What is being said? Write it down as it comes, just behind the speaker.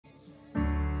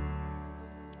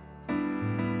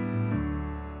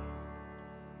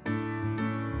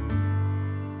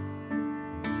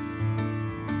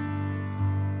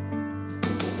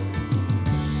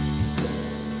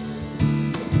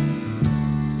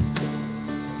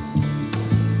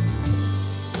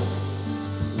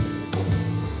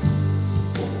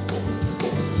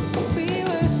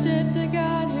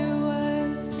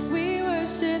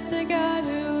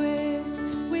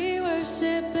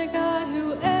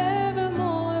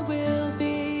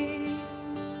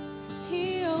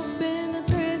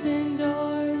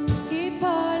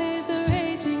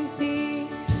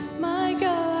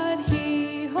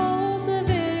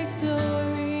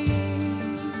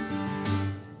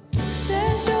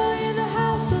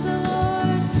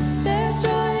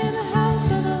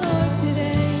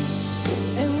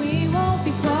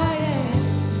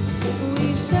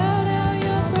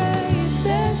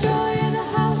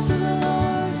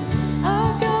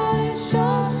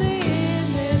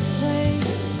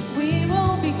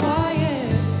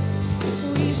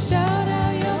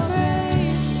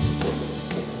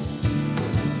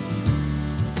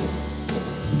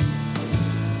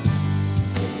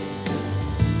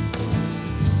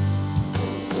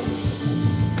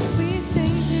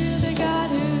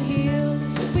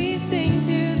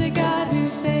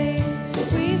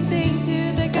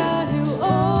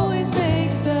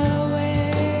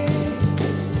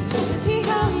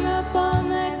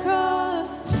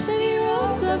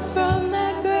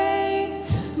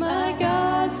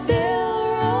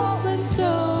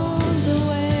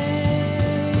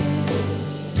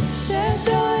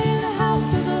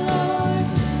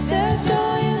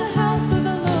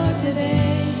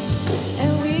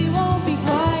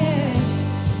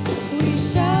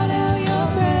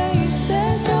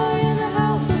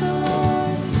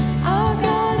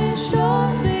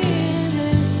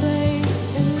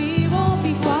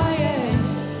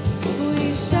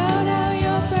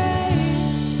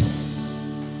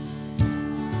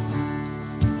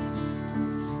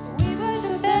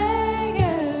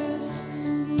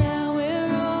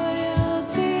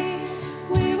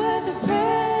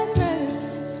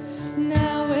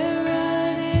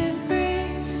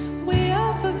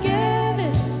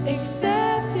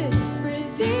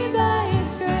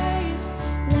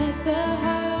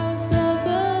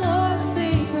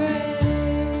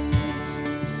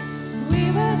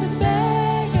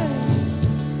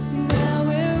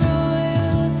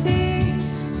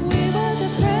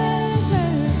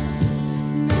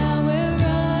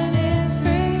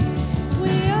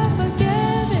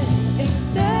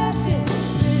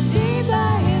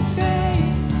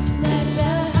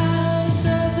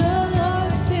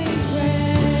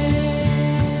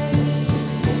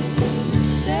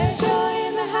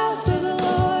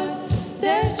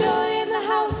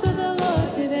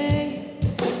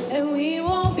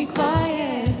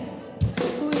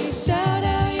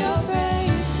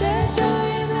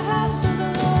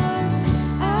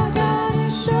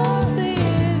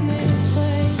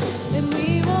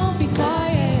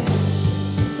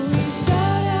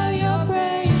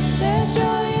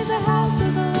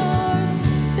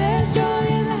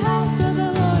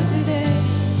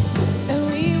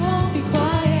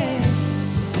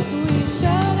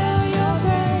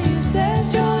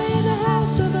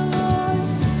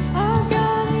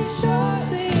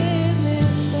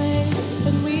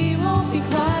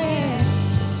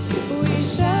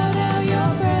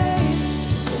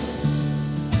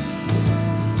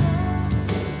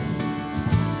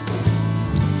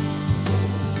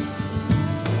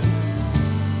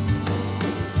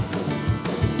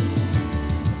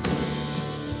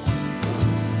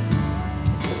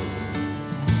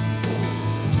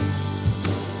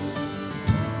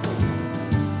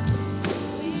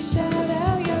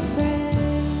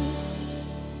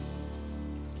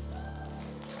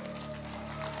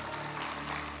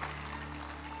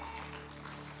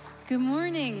Good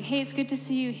morning. Hey, it's good to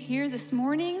see you here this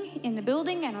morning in the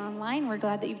building and online. We're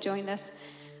glad that you've joined us.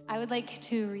 I would like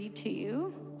to read to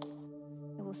you,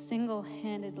 I will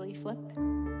single-handedly flip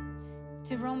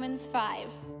to Romans 5.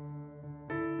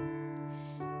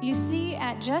 You see,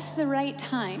 at just the right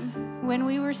time, when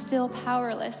we were still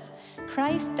powerless,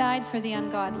 Christ died for the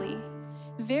ungodly.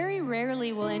 Very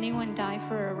rarely will anyone die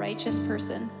for a righteous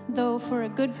person, though for a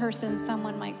good person,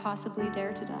 someone might possibly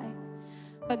dare to die.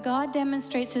 But God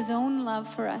demonstrates his own love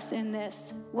for us in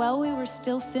this: while we were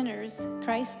still sinners,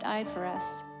 Christ died for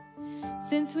us.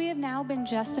 Since we have now been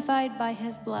justified by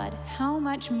his blood, how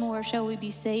much more shall we be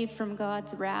saved from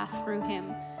God's wrath through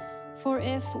him? For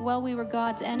if, while we were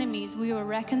God's enemies, we were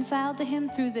reconciled to him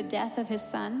through the death of his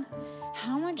Son,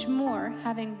 how much more,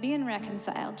 having been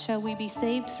reconciled, shall we be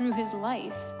saved through his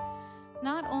life?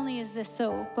 Not only is this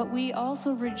so, but we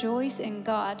also rejoice in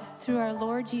God through our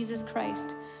Lord Jesus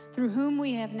Christ, through whom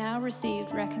we have now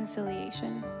received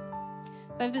reconciliation.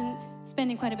 So I've been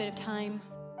spending quite a bit of time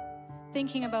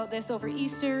thinking about this over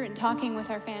Easter and talking with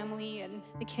our family and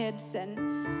the kids, and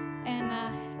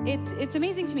it's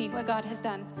amazing to me what God has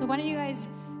done. So why don't you guys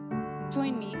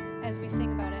join me as we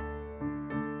sing about it?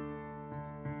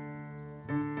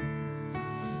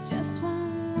 Just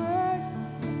one word,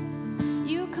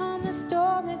 you calm the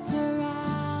storm that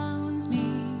surrounds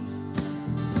me.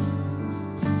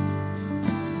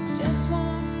 Just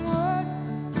one word,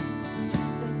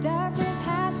 the darkness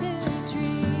has to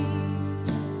retreat.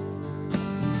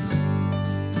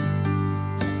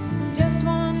 Just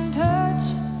one touch,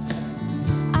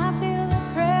 I feel the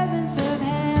presence of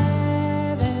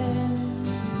heaven.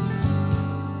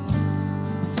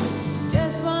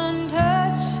 Just one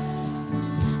touch,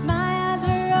 my eyes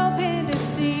were open to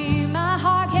see. My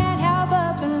heart can't help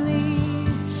but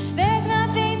believe. There's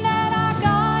nothing that our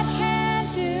God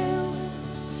can't do.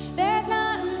 There's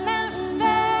not a mountain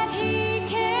that he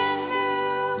can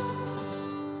move.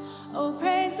 Oh,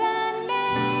 praise the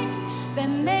name that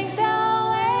makes a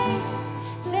way.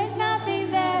 There's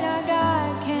nothing that our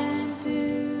God can't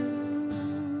do.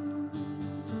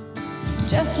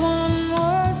 Just one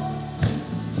word,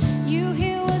 you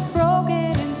heal what's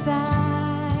broken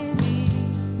inside me.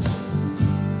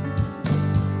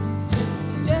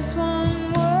 Just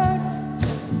one word,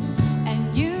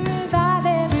 and you revive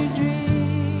every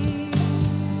dream.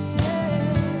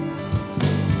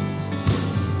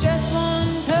 Just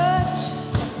one touch,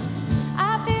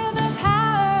 I feel the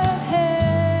power of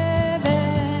heaven.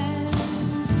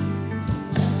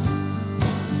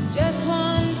 Just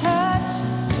one touch,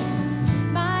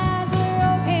 my eyes were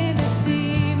open to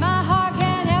see. My heart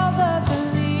can't help but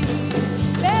believe.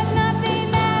 There's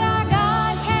nothing that our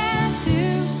God can't do.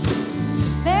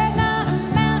 There's not a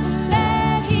mountain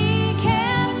that he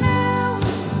can move.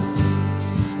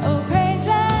 Oh, praise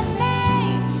the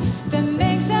name that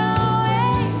makes a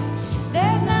way.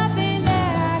 There's nothing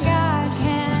that our God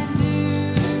can't do.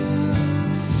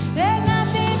 There's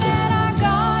nothing that our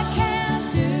God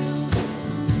can't do.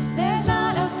 There's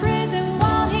not a prison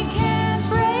wall he can't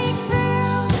break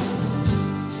through.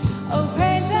 Oh,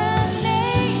 praise the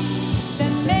name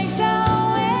that makes a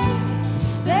way.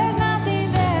 There's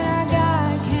nothing that our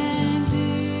God can't do.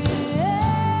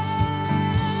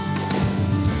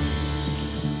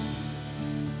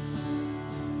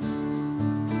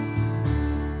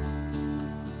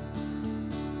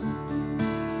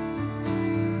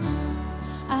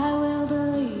 I will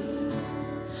believe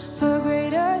for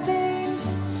greater things.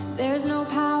 There's no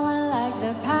power like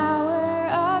the power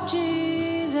of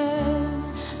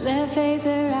Jesus. Let faith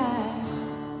arise,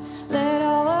 let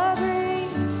all agree.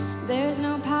 There's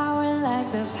no power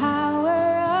like the power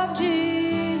of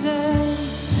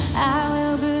Jesus. I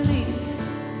will believe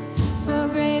for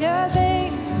greater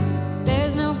things.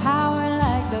 There's no power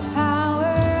like the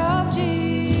power of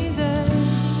Jesus.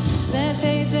 Let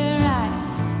faith arise,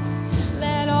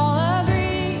 let all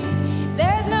agree.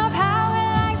 There's no power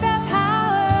like the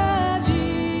power of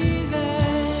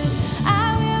Jesus.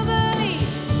 I will believe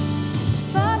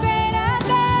for greater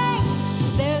things.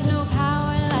 There's no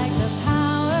power like the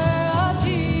power of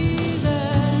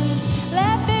Jesus.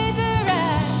 Let faith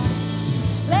arise,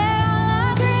 let all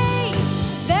agree.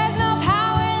 There's no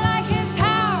power like his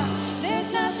power.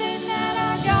 There's nothing that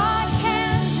our God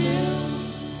can't do.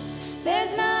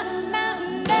 There's not a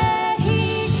mountain that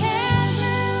he can't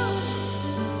move.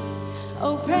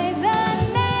 Oh, praise the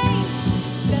name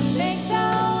that makes a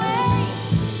way.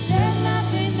 There's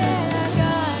nothing that our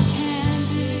God can't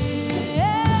do.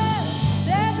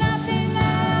 There's nothing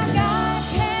that our God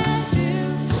can't do.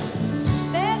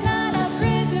 There's not a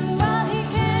prison wall he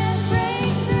can't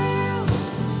break through.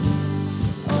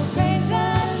 Oh, praise the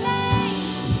name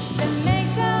that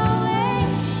makes a way.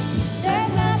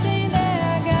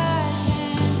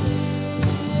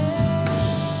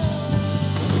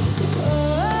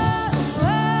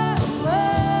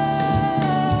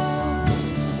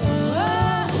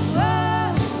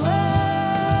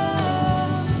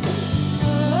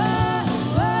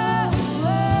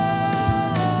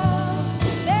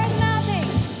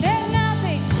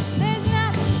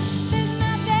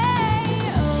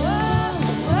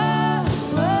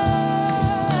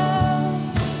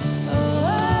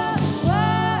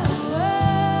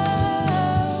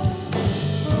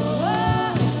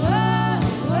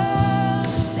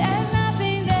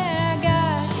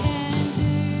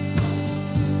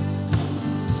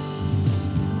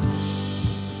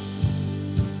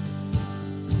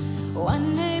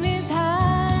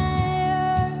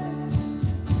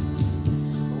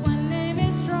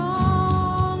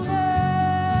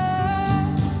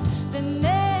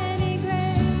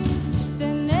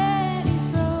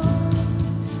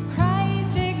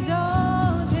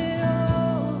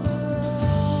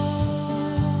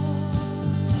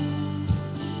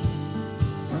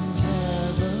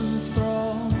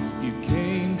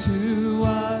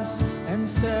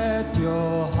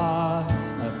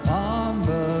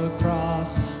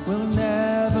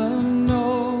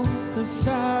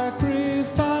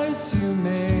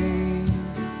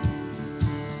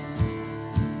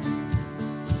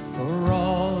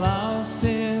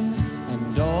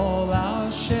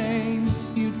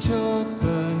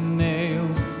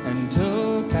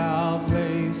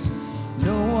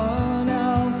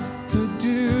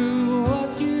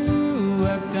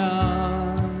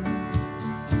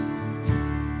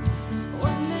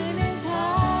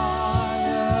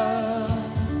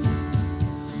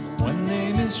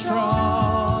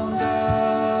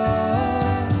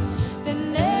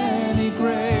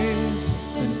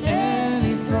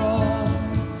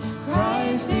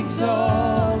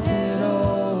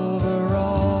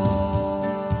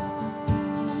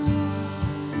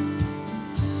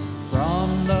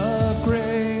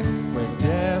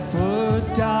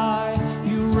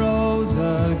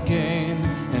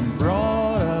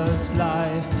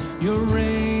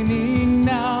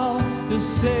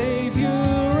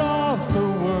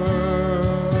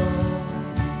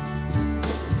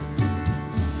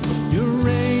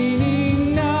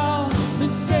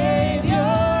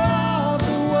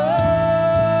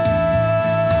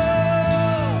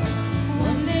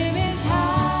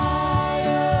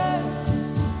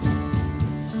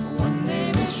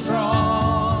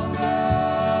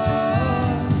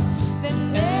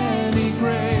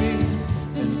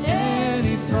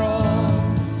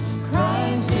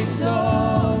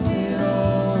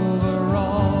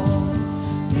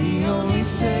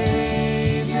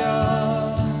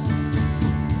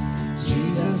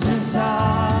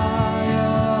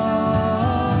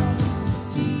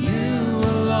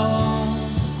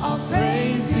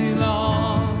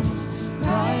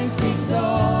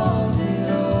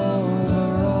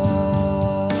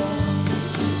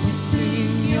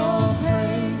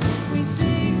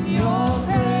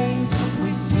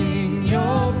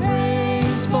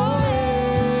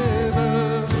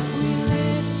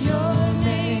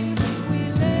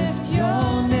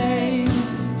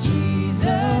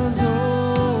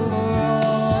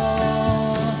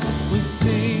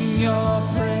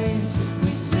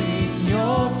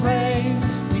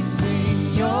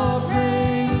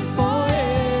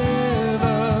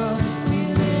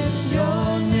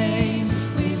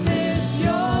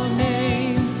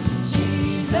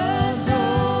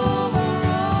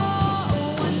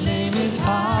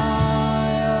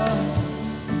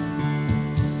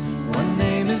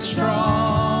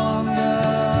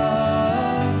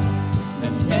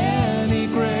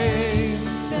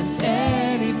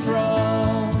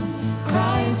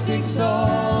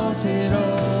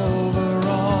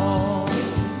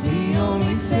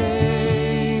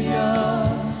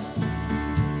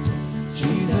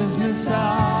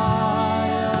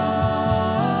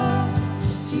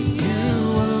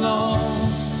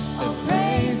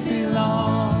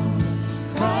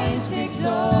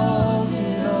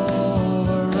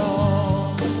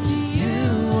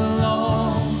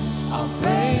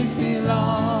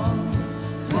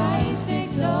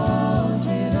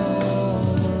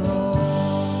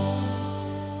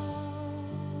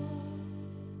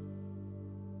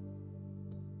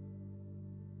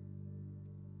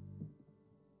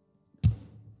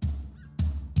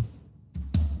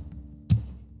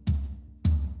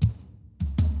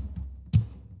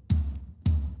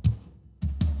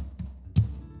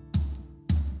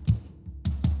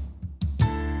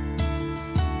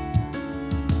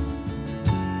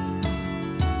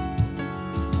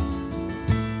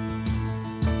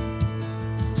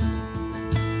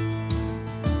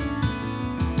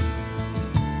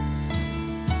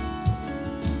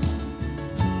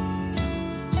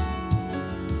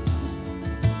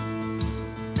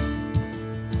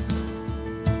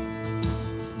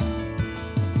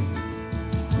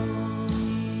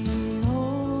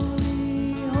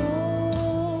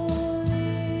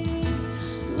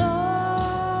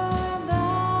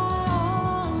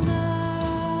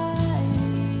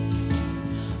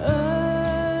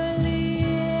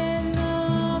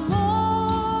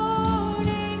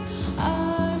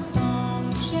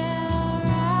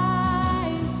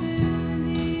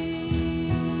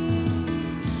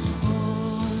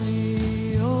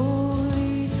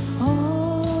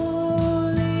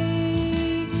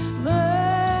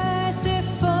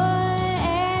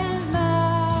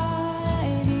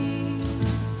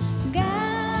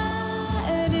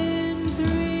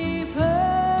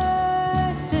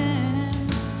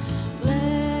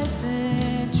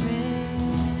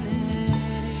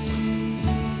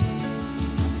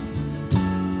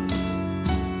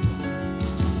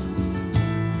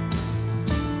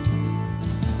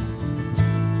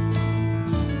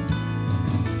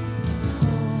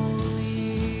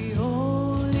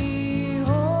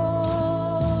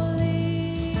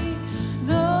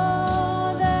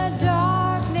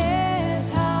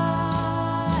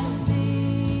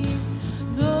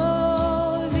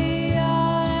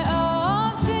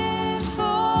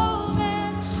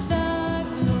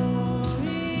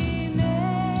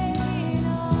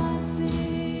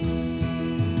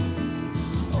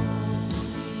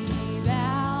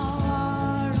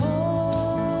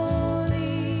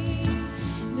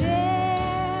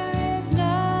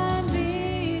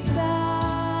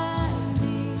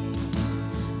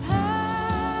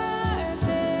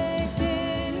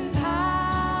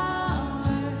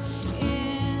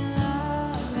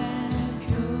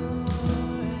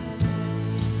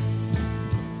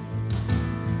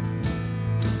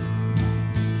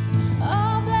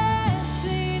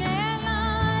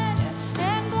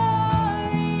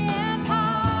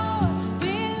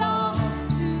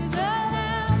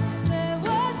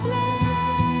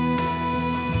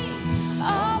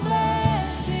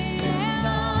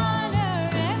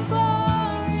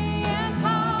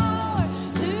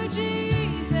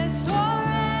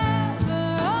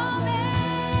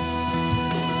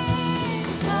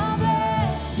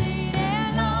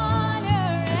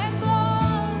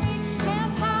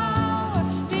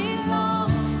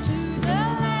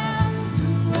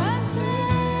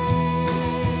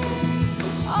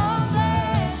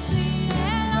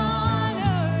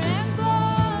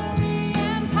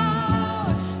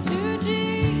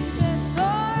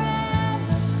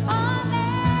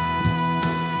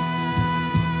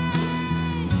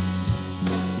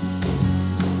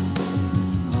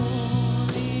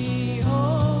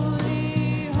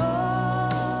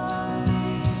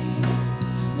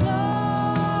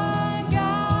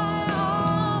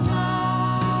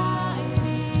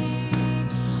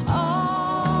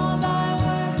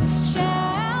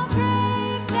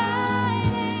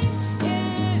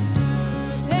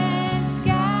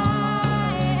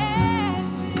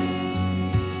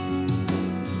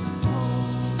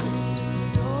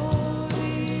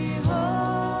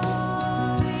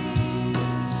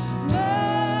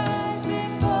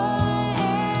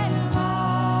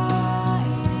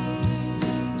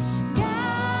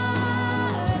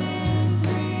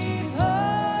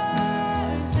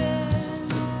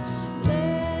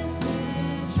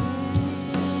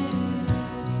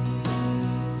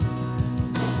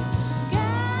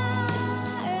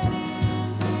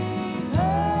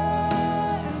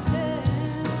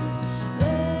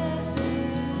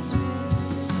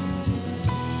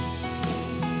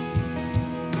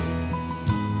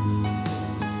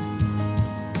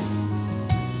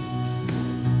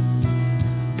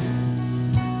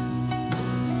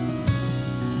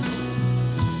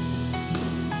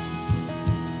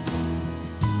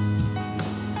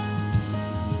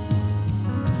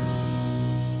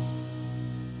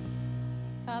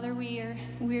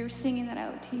 we're singing that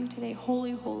out to you today.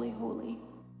 Holy, holy, holy.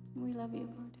 We love you,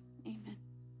 Lord. Amen.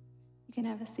 You can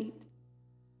have a seat.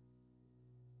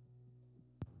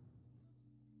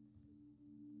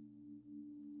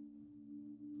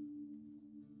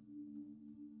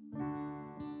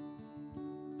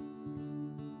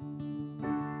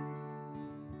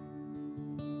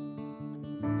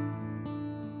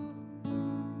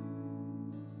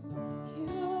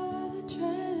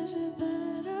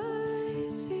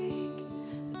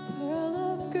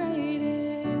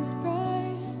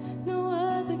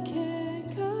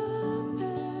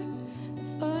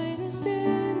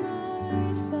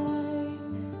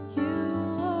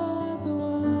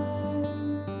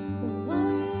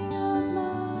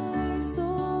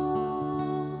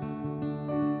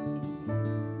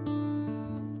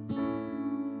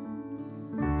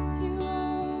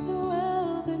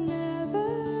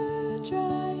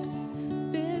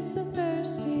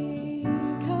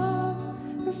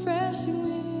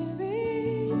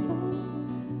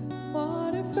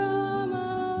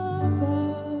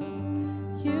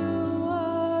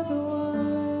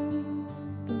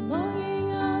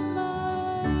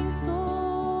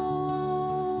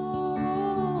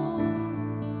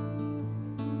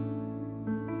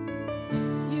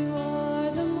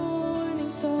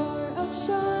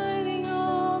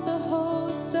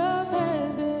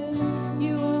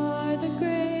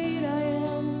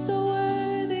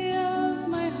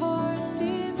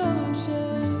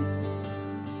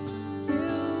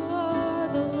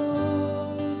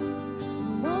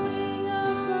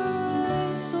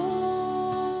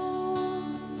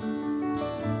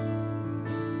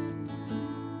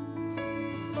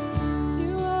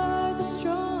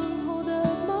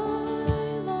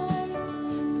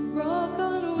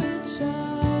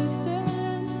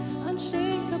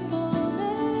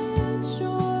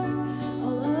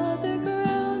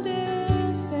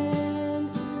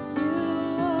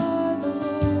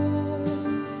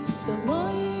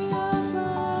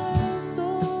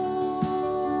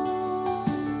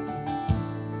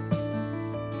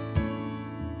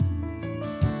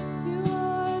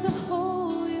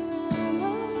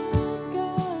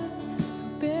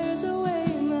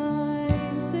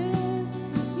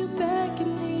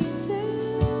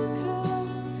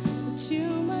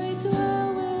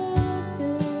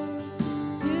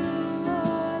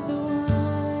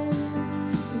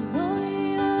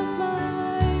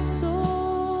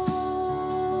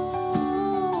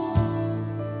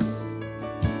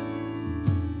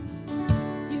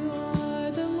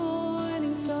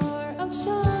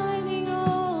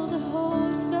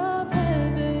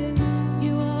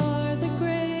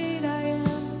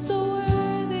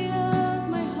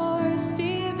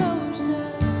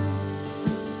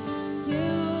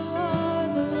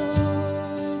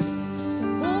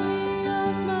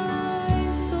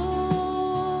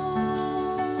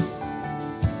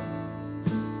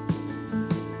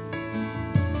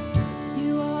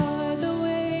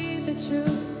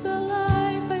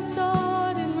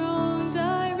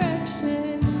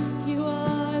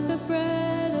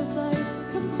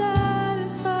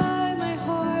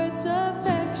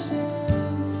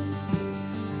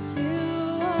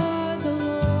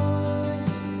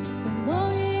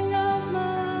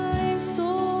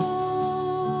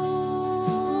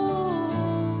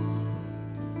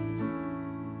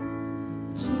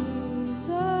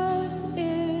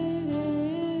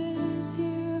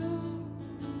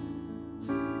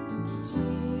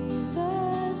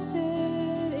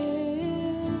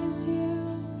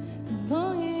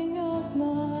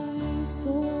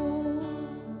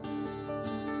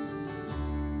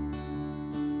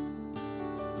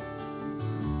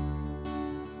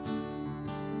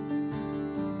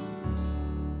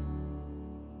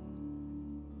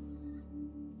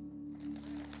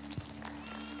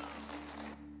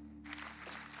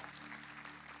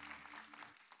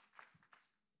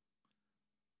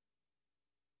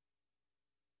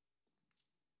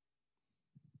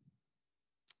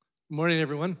 Good morning,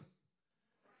 everyone.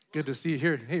 Good to see you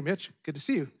here. Hey, Mitch, good to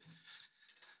see you.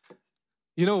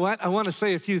 You know what? I want to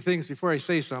say a few things before I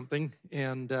say something,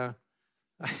 and I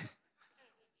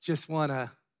just want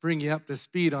to bring you up to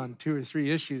speed on 2 or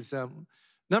 3 issues.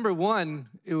 Number one,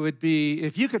 it would be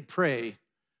if you could pray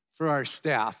for our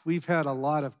staff. We've had a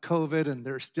lot of COVID, and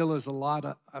there still is a lot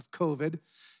of COVID,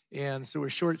 and so we're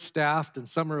short-staffed, and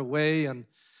some are away, and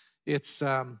it's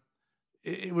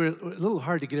we're a little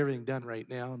hard to get everything done right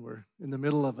now, and we're in the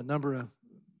middle of a number of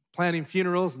planning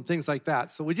funerals and things like that.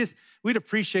 So we'd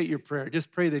appreciate your prayer. Just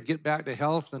pray they'd get back to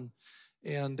health and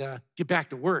get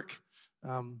back to work.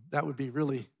 That would be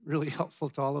really, really helpful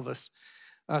to all of us.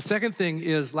 Second thing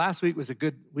is last week was a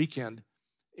good weekend.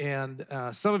 And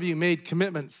some of you made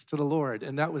commitments to the Lord,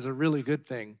 and that was a really good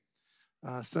thing.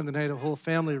 Sunday night, a whole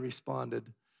family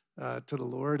responded to the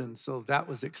Lord, and so that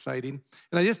was exciting.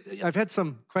 And I've had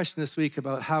some question this week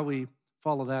about how we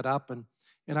follow that up, and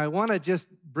I want to just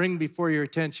bring before your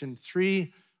attention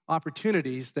 3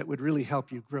 opportunities that would really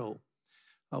help you grow.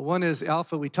 One is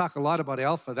Alpha. We talk a lot about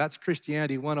Alpha. That's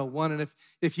Christianity 101. And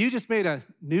if you just made a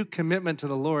new commitment to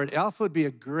the Lord, Alpha would be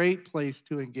a great place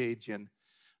to engage in.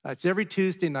 It's every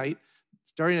Tuesday night,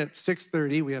 starting at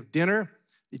 6:30. We have dinner.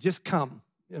 You just come.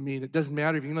 I mean, it doesn't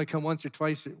matter if you can only come once or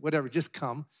twice or whatever, just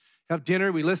come. Have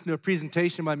dinner. We listen to a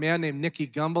presentation by a man named Nicky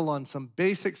Gumbel on some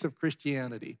basics of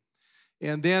Christianity.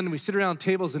 And then we sit around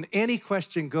tables and any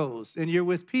question goes. And you're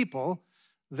with people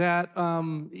that,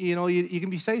 you can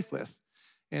be safe with.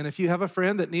 And if you have a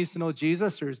friend that needs to know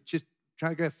Jesus or is just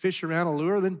trying to fish around a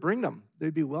lure, then bring them.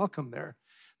 They'd be welcome there.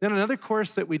 Then another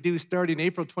course that we do starting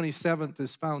April 27th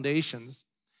is Foundations.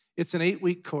 It's an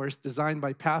 8-week course designed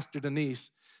by Pastor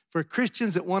Denise for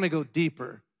Christians that want to go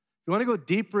deeper. If you want to go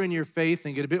deeper in your faith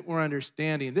and get a bit more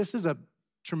understanding, this is a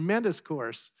tremendous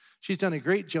course. She's done a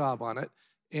great job on it,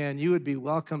 and you would be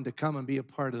welcome to come and be a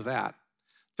part of that.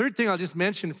 Third thing I'll just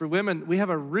mention for women, we have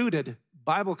a Rooted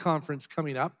Bible Conference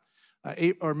coming up,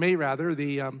 the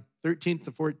 13th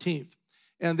to 14th.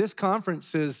 And this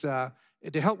conference is to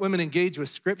help women engage with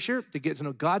Scripture, to get to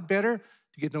know God better,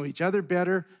 to get to know each other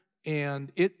better,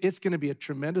 and it's going to be a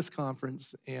tremendous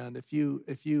conference. And if you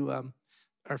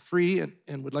are free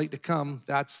and would like to come,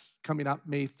 that's coming up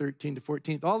May 13th to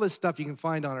 14th. All this stuff you can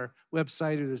find on our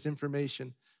website, or there's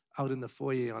information out in the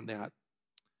foyer on that.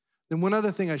 Then one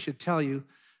other thing I should tell you,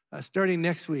 starting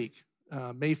next week,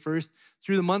 May 1st,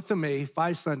 through the month of May,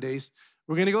 5 Sundays,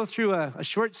 we're going to go through a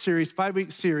short series,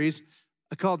 5-week series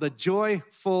called The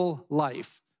Joyful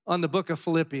Life on the book of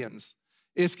Philippians.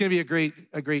 It's going to be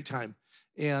a great time.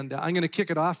 And I'm going to kick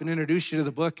it off and introduce you to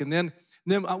the book. And then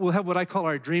we'll have what I call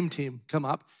our dream team come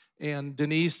up, and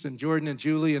Denise and Jordan and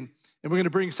Julie, and we're going to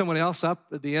bring someone else up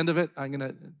at the end of it. I'm going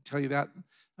to tell you that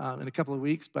in a couple of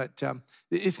weeks. But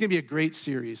it's going to be a great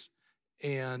series.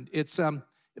 And it's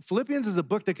Philippians is a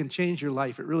book that can change your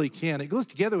life. It really can. It goes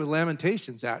together with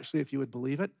Lamentations, actually, if you would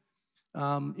believe it.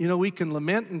 We can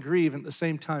lament and grieve and at the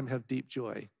same time have deep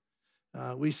joy.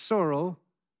 We sorrow,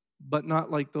 but not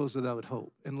like those without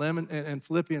hope. And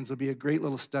Philippians will be a great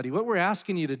little study. What we're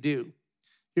asking you to do,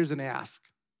 here's an ask,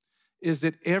 is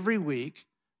that every week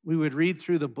we would read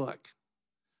through the book.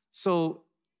 So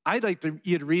I'd like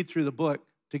you to read through the book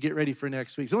to get ready for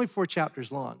next week. It's only 4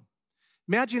 chapters long.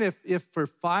 Imagine if for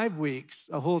 5 weeks,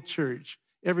 a whole church,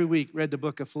 every week read the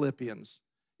book of Philippians.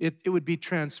 It would be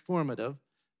transformative.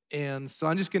 And so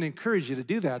I'm just going to encourage you to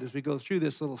do that as we go through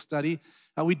this little study.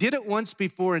 We did it once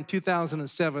before in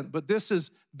 2007, but this is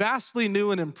vastly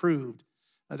new and improved.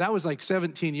 That was like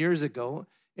 17 years ago,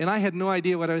 and I had no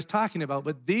idea what I was talking about.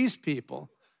 But these people,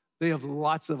 they have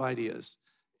lots of ideas,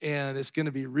 and it's going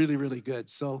to be really, really good.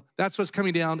 So that's what's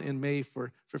coming down in May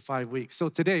for 5 weeks. So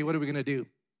today, what are we going to do?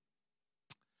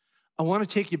 I want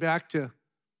to take you back to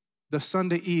the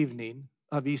Sunday evening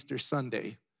of Easter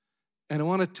Sunday. And I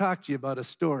want to talk to you about a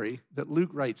story that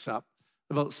Luke writes up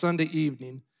about Sunday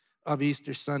evening of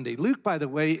Easter Sunday. Luke, by the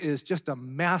way, is just a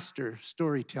master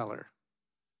storyteller.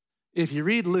 If you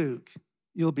read Luke,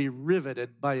 you'll be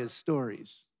riveted by his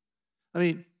stories. I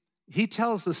mean, he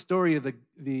tells the story of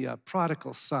the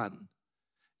prodigal son.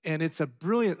 And it's a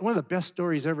brilliant, one of the best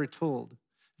stories ever told.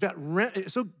 In fact,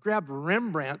 it so grabbed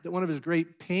Rembrandt that one of his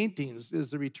great paintings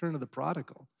is The Return of the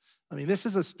Prodigal. I mean, this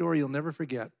is a story you'll never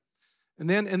forget. And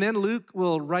then Luke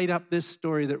will write up this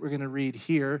story that we're going to read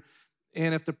here.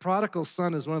 And if the prodigal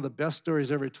son is one of the best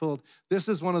stories ever told, this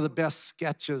is one of the best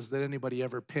sketches that anybody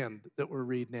ever penned that we'll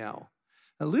read now.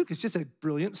 Now, Luke is just a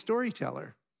brilliant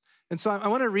storyteller. And so I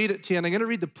want to read it to you, and I'm going to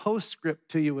read the postscript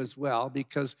to you as well,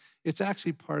 because it's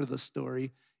actually part of the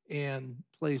story and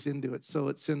plays into it. So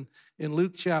it's in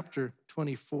Luke chapter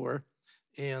 24,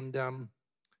 and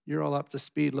you're all up to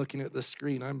speed looking at the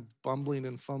screen. I'm bumbling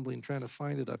and fumbling trying to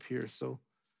find it up here. So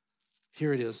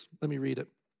here it is. Let me read it.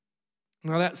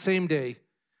 Now that same day,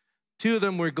 2 of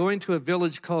them were going to a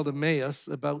village called Emmaus,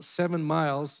 about 7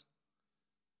 miles.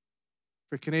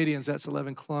 For Canadians, that's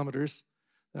 11 kilometers.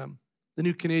 The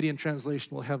New Canadian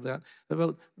Translation will have that.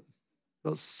 About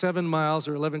 7 miles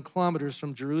or 11 kilometers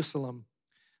from Jerusalem.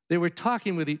 They were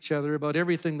talking with each other about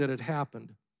everything that had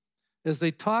happened. As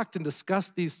they talked and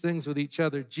discussed these things with each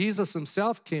other, Jesus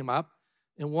himself came up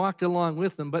and walked along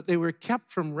with them, but they were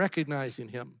kept from recognizing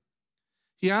him.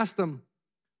 He asked them,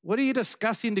 "What are you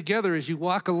discussing together as you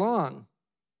walk along?"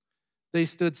 They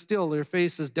stood still, their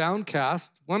faces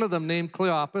downcast. One of them, named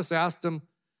Cleopas, asked him,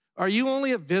 Are you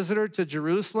only a visitor to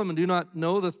Jerusalem and do not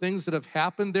know the things that have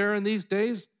happened there in these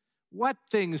days? What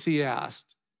things, he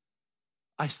asked.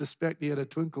 I suspect he had a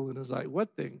twinkle in his eye.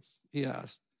 What things, he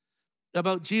asked.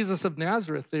 About Jesus of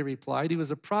Nazareth, they replied. He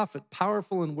was a prophet,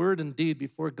 powerful in word and deed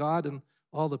before God and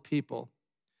all the people.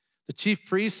 The chief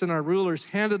priests and our rulers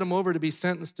handed him over to be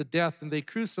sentenced to death, and they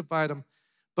crucified him.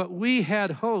 But we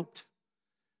had hoped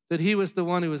that he was the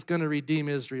one who was going to redeem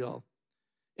Israel.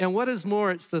 And what is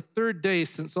more, it's the third day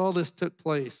since all this took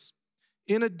place.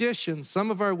 In addition,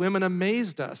 some of our women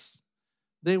amazed us.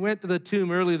 They went to the tomb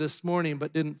early this morning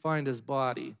but didn't find his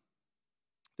body.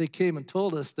 They came and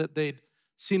told us that they'd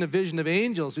seen a vision of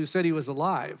angels who said he was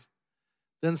alive.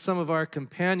 Then some of our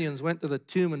companions went to the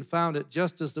tomb and found it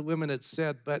just as the women had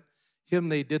said, but him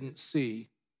they didn't see.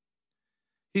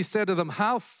 He said to them,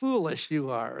 how foolish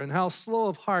you are and how slow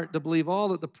of heart to believe all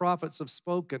that the prophets have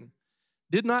spoken.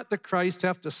 Did not the Christ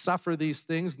have to suffer these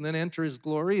things and then enter his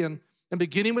glory? And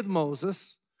beginning with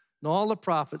Moses and all the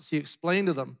prophets, he explained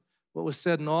to them what was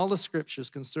said in all the scriptures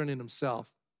concerning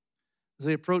himself. As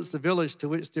they approached the village to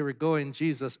which they were going,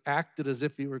 Jesus acted as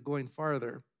if he were going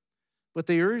farther. But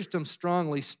they urged him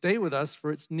strongly, stay with us,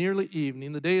 for it's nearly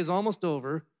evening. The day is almost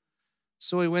over.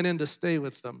 So he went in to stay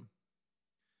with them.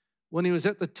 When he was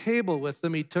at the table with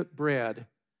them, he took bread,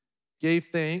 gave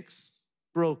thanks,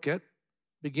 broke it,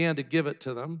 began to give it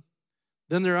to them.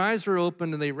 Then their eyes were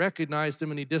opened and they recognized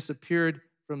him, and he disappeared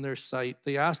from their sight.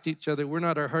 They asked each other, were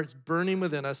not our hearts burning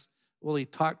within us while he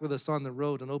talked with us on the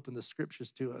road and opened the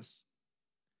scriptures to us?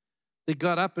 They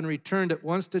got up and returned at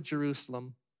once to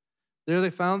Jerusalem. There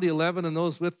they found the 11 and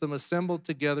those with them assembled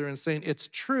together and saying, it's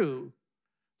true,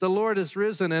 the Lord has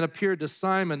risen and appeared to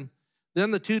Simon. Then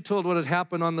the two told what had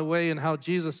happened on the way and how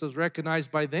Jesus was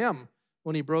recognized by them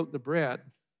when he broke the bread.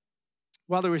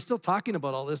 While they were still talking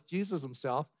about all this, Jesus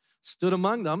himself stood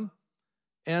among them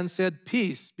and said,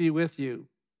 peace be with you.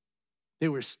 They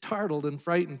were startled and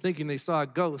frightened, thinking they saw a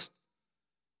ghost.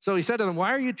 So he said to them,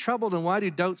 why are you troubled and why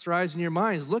do doubts rise in your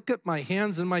minds? Look at my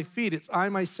hands and my feet. It's I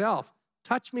myself.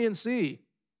 Touch me and see.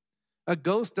 A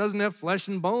ghost doesn't have flesh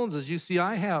and bones as you see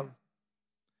I have.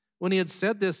 When he had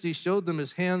said this, he showed them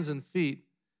his hands and feet.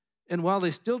 And while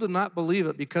they still did not believe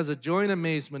it because of joy and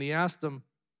amazement, he asked them,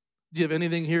 do you have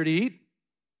anything here to eat?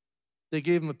 They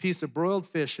gave him a piece of broiled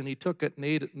fish, and he took it and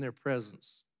ate it in their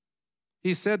presence.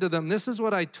 He said to them, this is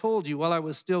what I told you while I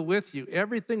was still with you.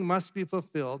 Everything must be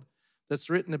fulfilled that's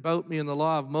written about me in the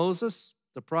law of Moses,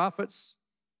 the prophets,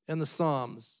 and the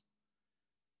Psalms.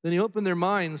 Then he opened their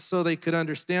minds so they could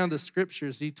understand the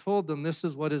scriptures. He told them, this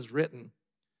is what is written.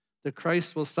 The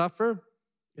Christ will suffer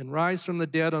and rise from the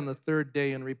dead on the third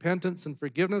day, and repentance and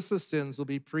forgiveness of sins will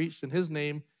be preached in his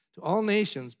name to all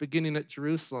nations, beginning at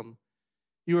Jerusalem.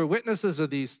 You are witnesses of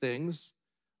these things.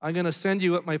 I'm going to send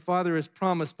you what my Father has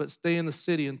promised, but stay in the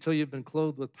city until you've been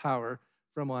clothed with power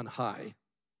from on high.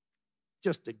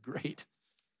 Just a great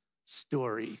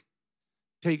story.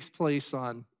 Takes place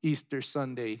on Easter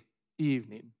Sunday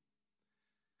evening.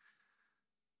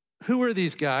 Who are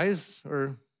these guys,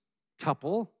 or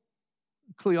couple?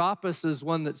 Cleopas is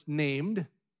one that's named.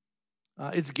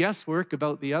 It's guesswork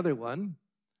about the other one.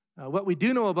 What we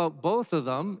do know about both of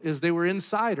them is they were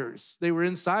insiders. They were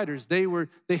insiders.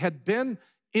 They had been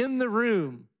in the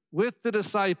room with the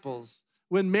disciples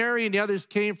when Mary and the others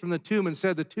came from the tomb and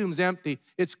said the tomb's empty.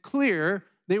 It's clear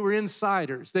they were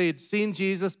insiders. They had seen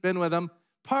Jesus, been with him,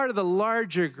 part of the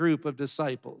larger group of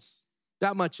disciples.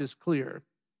 That much is clear.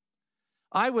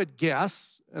 I would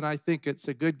guess, and I think it's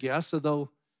a good guess,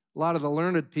 although a lot of the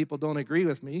learned people don't agree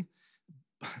with me,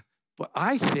 but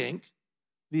I think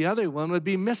the other one would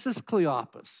be Mrs.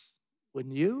 Cleopas,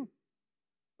 wouldn't you?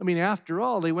 I mean, after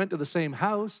all, they went to the same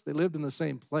house. They lived in the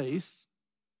same place.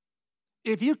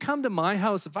 If you come to my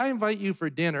house, if I invite you for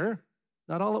dinner,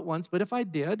 not all at once, but if I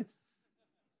did,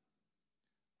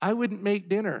 I wouldn't make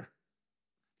dinner.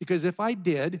 Because if I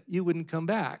did, you wouldn't come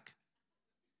back.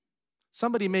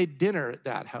 Somebody made dinner at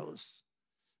that house.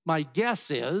 My guess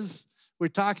is we're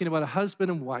talking about a husband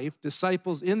and wife,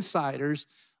 disciples, insiders,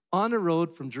 on the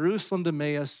road from Jerusalem to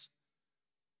Emmaus,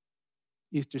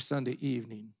 Easter Sunday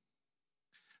evening.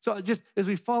 So just as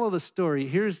we follow the story,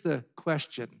 here's the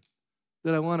question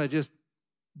that I want to just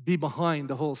be behind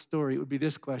the whole story. It would be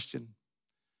this question.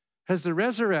 Has the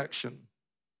resurrection,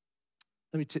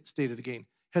 let me state it again,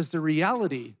 has the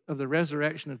reality of the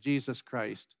resurrection of Jesus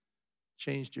Christ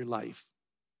changed your life?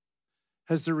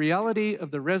 Has the reality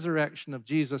of the resurrection of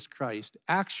Jesus Christ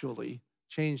actually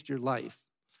changed your life?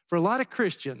 For a lot of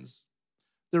Christians,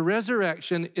 the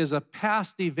resurrection is a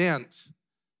past event,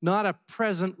 not a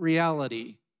present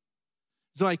reality.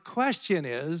 So my question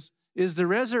is the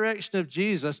resurrection of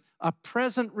Jesus a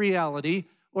present reality,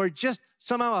 or just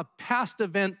somehow a past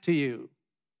event to you?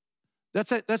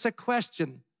 That's a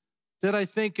question that I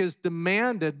think is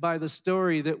demanded by the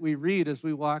story that we read as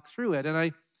we walk through it. And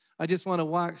I just want to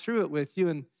walk through it with you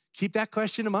and keep that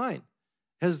question in mind.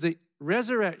 Has the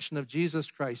resurrection of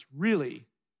Jesus Christ really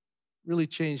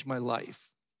changed my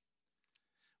life?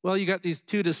 Well, you got these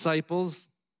two disciples.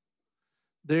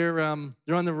 They're on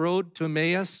the road to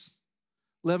Emmaus,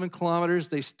 11 kilometers.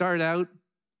 They start out.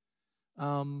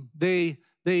 They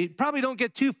probably don't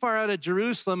get too far out of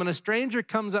Jerusalem, and a stranger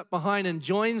comes up behind and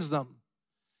joins them.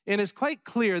 And it's quite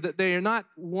clear that they are not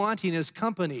wanting his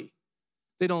company.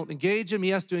 They don't engage him. He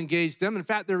has to engage them. In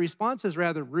fact, their response is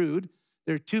rather rude.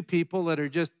 They're two people that are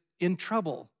just in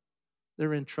trouble.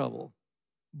 They're in trouble.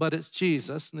 But it's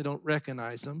Jesus, and they don't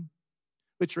recognize him,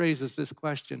 which raises this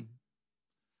question.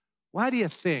 Why do you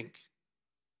think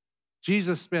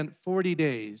Jesus spent 40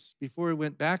 days before he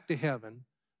went back to heaven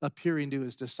appearing to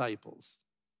his disciples?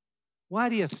 Why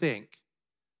do you think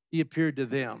he appeared to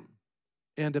them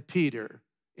and to Peter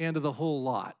and to the whole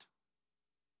lot?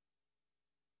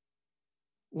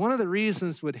 One of the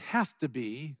reasons would have to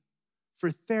be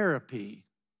for therapy.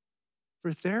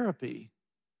 For therapy.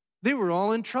 They were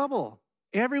all in trouble,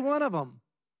 every one of them.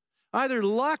 Either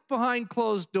locked behind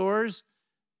closed doors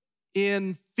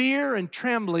in fear and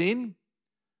trembling,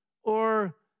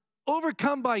 or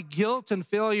overcome by guilt and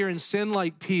failure and sin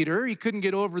like Peter. He couldn't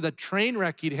get over the train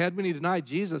wreck he'd had when he denied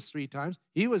Jesus 3 times.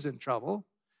 He was in trouble.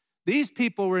 These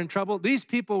people were in trouble. These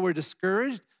people were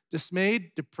discouraged,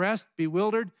 dismayed, depressed,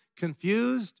 bewildered,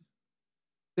 confused.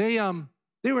 They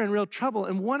were in real trouble.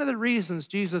 And one of the reasons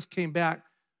Jesus came back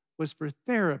was for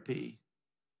therapy,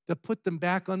 to put them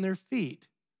back on their feet,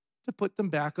 to put them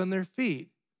back on their feet.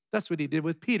 That's what he did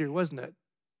with Peter, wasn't it?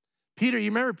 Peter, you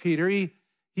remember Peter,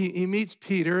 he meets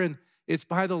Peter, and it's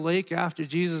by the lake after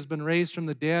Jesus has been raised from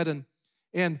the dead,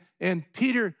 and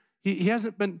Peter, he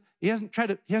hasn't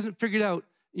figured out,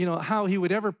 how he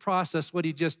would ever process what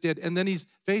he just did. And then he's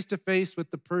face to face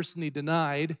with the person he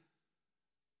denied,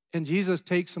 and Jesus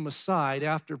takes him aside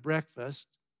after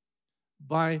breakfast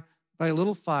by a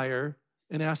little fire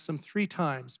and asks him 3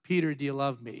 times, Peter, do you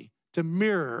love me? To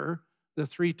mirror the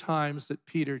 3 times that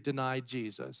Peter denied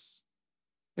Jesus.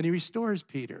 And he restores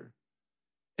Peter.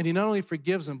 And he not only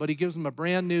forgives him, but he gives him a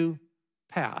brand new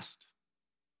past.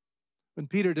 When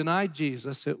Peter denied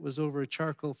Jesus, it was over a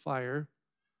charcoal fire.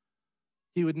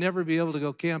 He would never be able to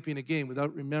go camping again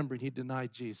without remembering he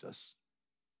denied Jesus.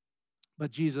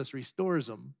 But Jesus restores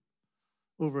him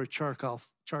over a charcoal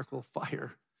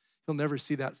fire. He'll never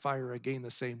see that fire again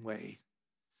the same way.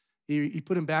 He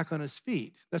put him back on his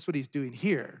feet. That's what he's doing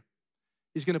here.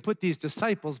 He's going to put these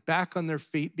disciples back on their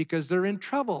feet because they're in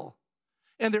trouble.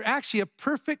 And they're actually a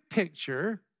perfect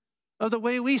picture of the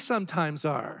way we sometimes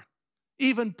are,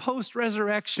 even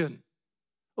post-resurrection.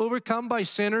 Overcome by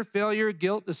sinner, failure,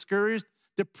 guilt, discouraged,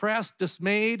 depressed,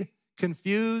 dismayed,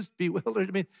 confused, bewildered.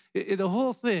 I mean, the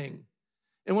whole thing.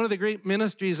 And one of the great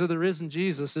ministries of the risen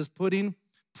Jesus is putting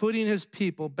his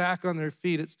people back on their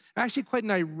feet. It's actually quite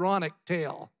an ironic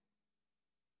tale.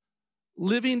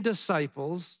 Living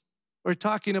disciples are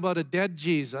talking about a dead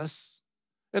Jesus,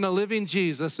 and a living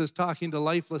Jesus is talking to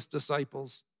lifeless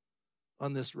disciples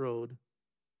on this road.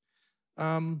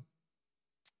 Some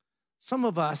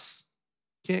of us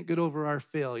can't get over our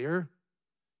failure,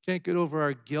 can't get over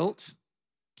our guilt,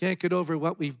 can't get over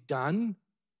what we've done.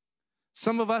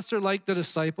 Some of us are like the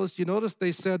disciples. You notice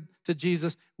they said to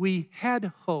Jesus, we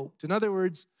had hoped. In other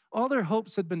words, all their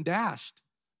hopes had been dashed,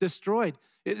 destroyed.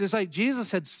 It's like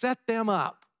Jesus had set them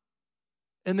up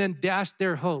and then dashed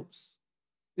their hopes.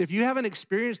 If you haven't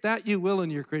experienced that, you will in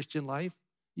your Christian life.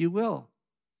 You will.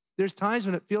 There's times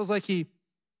when it feels like he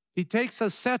takes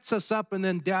us, sets us up, and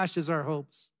then dashes our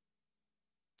hopes.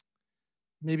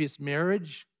 Maybe it's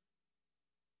marriage.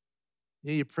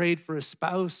 You prayed for a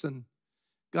spouse, and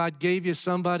God gave you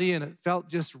somebody, and it felt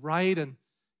just right, and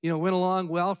went along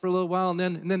well for a little while, and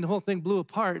then the whole thing blew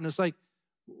apart, and it's like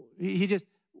he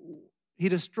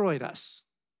destroyed us.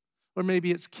 Or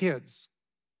maybe it's kids.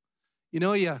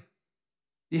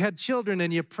 You had children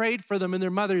and you prayed for them in their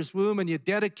mother's womb and you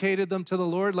dedicated them to the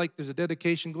Lord, like there's a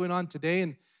dedication going on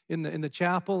today in the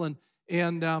chapel,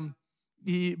 and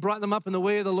you brought them up in the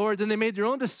way of the Lord. Then they made their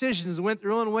own decisions and went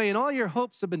their own way, and all your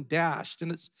hopes have been dashed.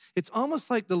 And it's almost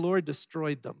like the Lord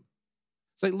destroyed them.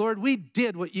 It's like, Lord, we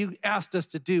did what you asked us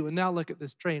to do, and now look at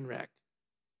this train wreck.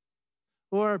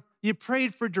 Or you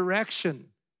prayed for direction,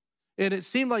 and it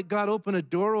seemed like God opened a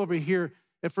door over here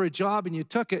for a job, and you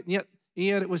took it, and yet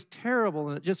it was terrible,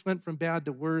 and it just went from bad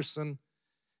to worse. And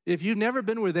if you've never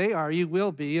been where they are, you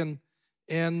will be. And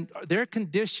And their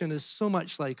condition is so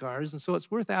much like ours. And so it's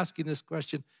worth asking this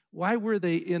question: why were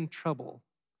they in trouble?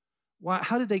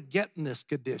 How did they get in this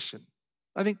condition?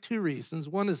 I think two reasons.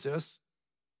 One is this: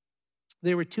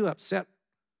 they were too upset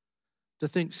to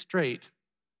think straight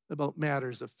about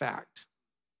matters of fact.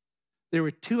 They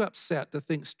were too upset to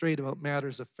think straight about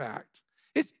matters of fact.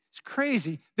 It's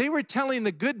crazy. They were telling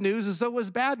the good news as though it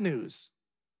was bad news.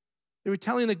 They were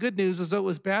telling the good news as though it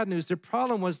was bad news. Their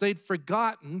problem was they'd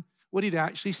forgotten what he'd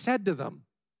actually said to them.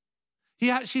 He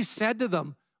actually said to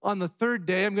them, on the third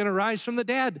day, I'm going to rise from the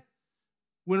dead.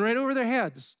 Went right over their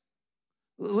heads.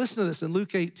 Listen to this in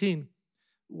Luke 18.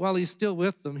 While he's still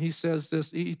with them, he says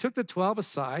this. He took the 12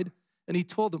 aside and he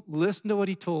told them, listen to what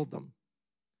he told them.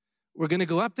 We're going to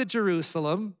go up to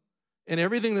Jerusalem, and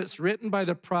everything that's written by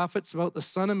the prophets about the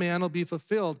Son of Man will be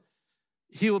fulfilled.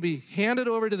 He will be handed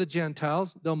over to the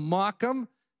Gentiles. They'll mock him,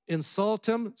 insult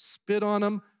him, spit on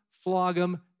him, flog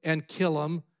him, and kill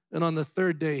him. And on the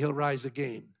third day, he'll rise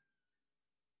again.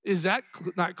 Is that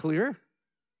not clear?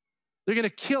 They're going to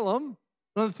kill him.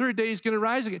 On the third day, he's going to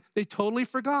rise again. They totally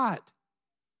forgot.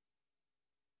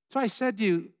 So I said to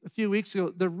you a few weeks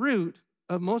ago, the root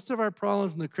of most of our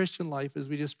problems in the Christian life is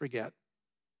we just forget.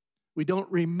 We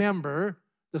don't remember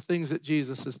the things that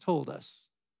Jesus has told us,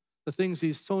 the things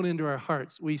he's sown into our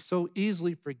hearts. We so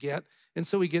easily forget, and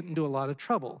so we get into a lot of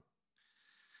trouble.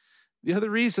 The other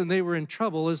reason they were in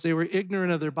trouble is they were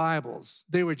ignorant of their Bibles.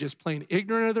 They were just plain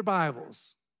ignorant of their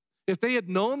Bibles. If they had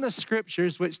known the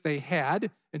scriptures, which they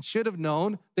had and should have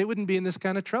known, they wouldn't be in this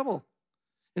kind of trouble.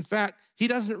 In fact, he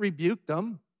doesn't rebuke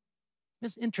them.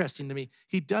 It's interesting to me.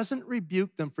 He doesn't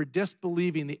rebuke them for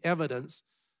disbelieving the evidence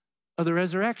of the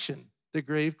resurrection, the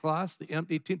grave cloths, the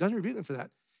empty tomb. Doesn't rebuke them for that.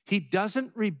 He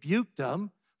doesn't rebuke them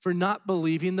for not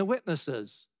believing the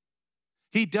witnesses.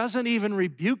 He doesn't even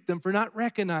rebuke them for not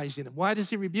recognizing them. Why does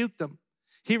he rebuke them?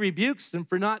 He rebukes them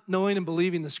for not knowing and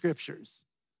believing the scriptures.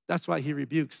 That's why he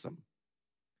rebukes them.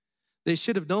 They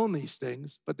should have known these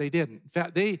things, but they didn't. In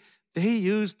fact, they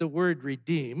used the word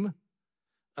redeem,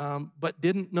 but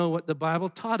didn't know what the Bible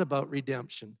taught about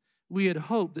redemption. We had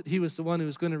hoped that he was the one who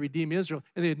was going to redeem Israel,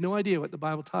 and they had no idea what the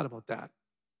Bible taught about that.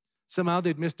 Somehow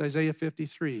they'd missed Isaiah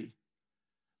 53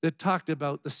 that talked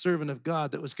about the servant of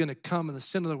God that was going to come and the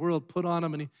sin of the world put on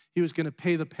him, and he was going to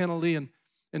pay the penalty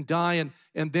and die,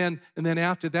 and then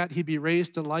after that he'd be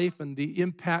raised to life and the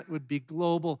impact would be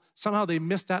global. Somehow they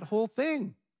missed that whole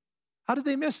thing. How did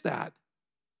they miss that?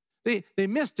 They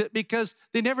missed it because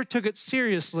they never took it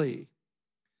seriously.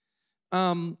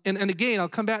 And again, I'll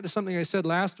come back to something I said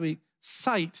last week.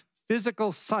 Sight,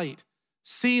 physical sight,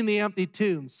 seeing the empty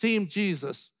tomb, seeing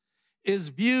Jesus, is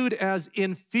viewed as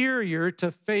inferior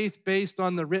to faith based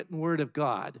on the written word of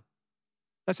God.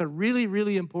 That's a really,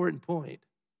 really important point.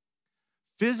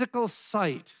 Physical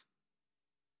sight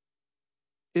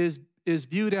is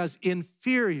viewed as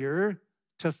inferior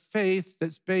to faith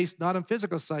that's based not on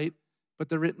physical sight, but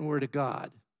the written word of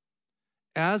God.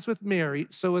 As with Mary,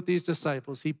 so with these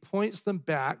disciples, he points them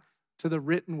back to the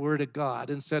written word of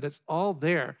God and said it's all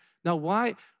there. Now,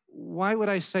 why would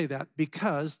I say that?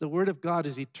 Because the word of God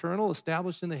is eternal,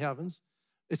 established in the heavens.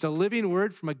 It's a living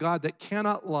word from a God that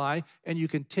cannot lie, and you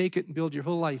can take it and build your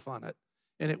whole life on it.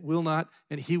 And it will not,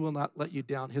 and he will not let you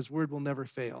down. His word will never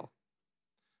fail.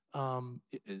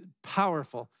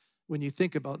 Powerful when you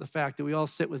think about the fact that we all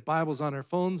sit with Bibles on our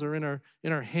phones or in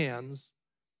our hands,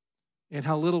 and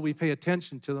how little we pay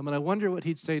attention to them. And I wonder what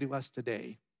he'd say to us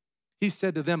today. He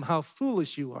said to them, how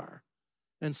foolish you are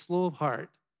and slow of heart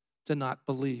to not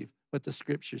believe what the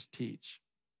scriptures teach.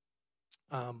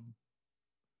 It's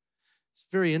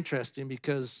very interesting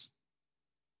because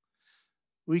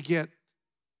we get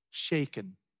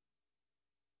shaken.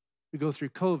 We go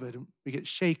through COVID and we get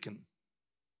shaken.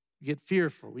 We get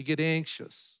fearful. We get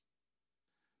anxious.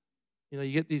 You know,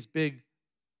 you get these big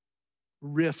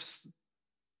rifts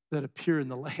that appear in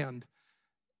the land.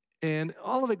 And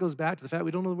all of it goes back to the fact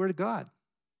we don't know the word of God.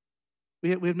 We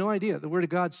have no idea. The word of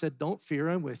God said, don't fear,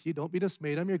 I'm with you. Don't be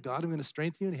dismayed, I'm your God. I'm going to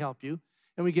strengthen you and help you.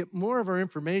 And we get more of our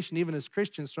information, even as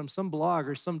Christians, from some blog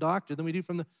or some doctor than we do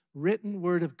from the written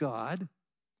word of God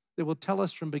that will tell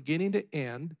us from beginning to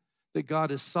end that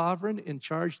God is sovereign, in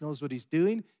charge, knows what he's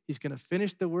doing. He's going to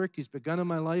finish the work he's begun in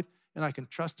my life, and I can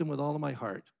trust him with all of my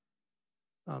heart.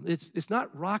 It's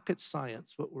not rocket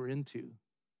science what we're into.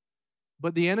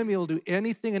 But the enemy will do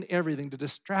anything and everything to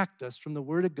distract us from the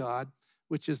word of God,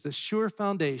 which is the sure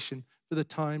foundation for the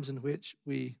times in which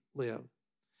we live.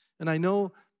 And I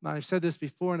know, I've said this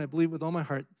before, and I believe with all my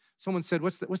heart, someone said,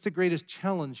 what's the greatest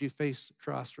challenge you face at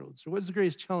CrossRoads? Or what's the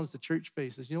greatest challenge the church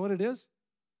faces? You know what it is?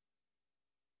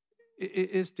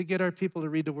 It is to get our people to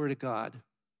read the word of God.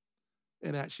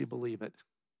 and actually believe it.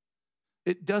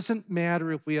 It doesn't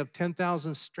matter if we have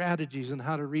 10,000 strategies on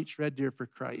how to reach Red Deer for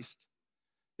Christ.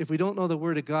 If we don't know the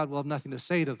Word of God, we'll have nothing to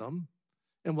say to them,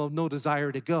 and we'll have no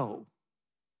desire to go.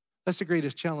 That's the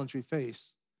greatest challenge we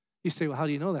face. You say, well, how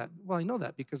do you know that? Well, I know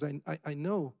that because I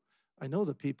know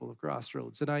the people of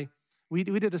CrossRoads. And we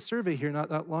did a survey here not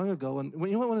that long ago, and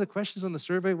you know what one of the questions on the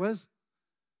survey was?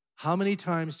 How many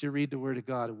times do you read the Word of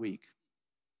God a week?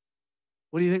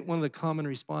 What do you think one of the common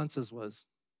responses was?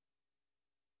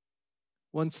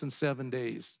 Once in 7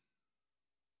 days.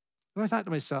 And I thought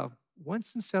to myself,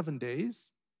 once in 7 days?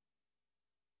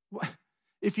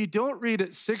 If you don't read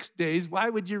it 6 days, why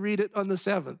would you read it on the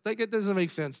 7th? Like, it doesn't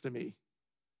make sense to me.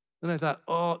 Then I thought,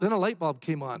 oh, then a light bulb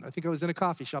came on. I think I was in a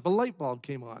coffee shop. A light bulb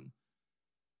came on.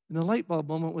 And the light bulb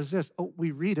moment was this. Oh,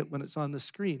 we read it when it's on the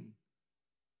screen.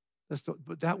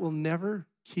 But that will never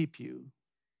keep you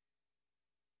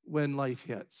when life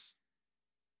hits.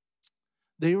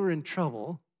 They were in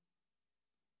trouble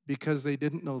because they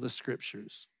didn't know the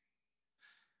scriptures.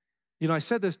 You know, I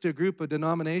said this to a group of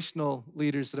denominational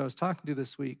leaders that I was talking to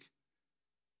this week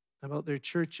about their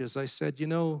churches. I said,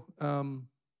 one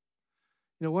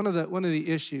of the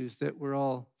issues that we're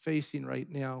all facing right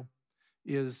now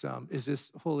is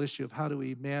this whole issue of how do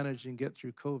we manage and get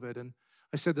through COVID. And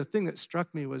I said the thing that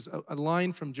struck me was a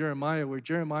line from Jeremiah where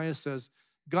Jeremiah says,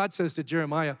 God says to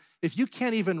Jeremiah, if you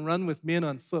can't even run with men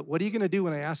on foot, what are you going to do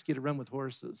when I ask you to run with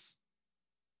horses?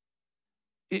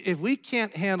 If we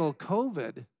can't handle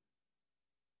COVID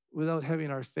without having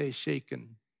our faith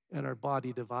shaken and our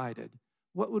body divided,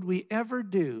 what would we ever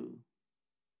do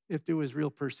if there was real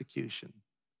persecution?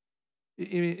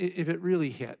 If it really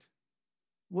hit,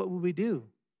 what would we do?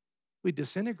 We'd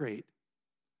disintegrate.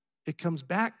 It comes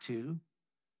back to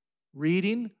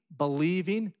reading,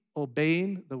 believing,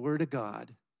 obeying the Word of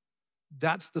God.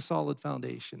 That's the solid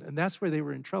foundation, and that's where they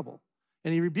were in trouble.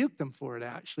 And he rebuked them for it,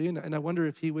 actually, and I wonder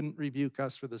if he wouldn't rebuke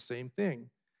us for the same thing.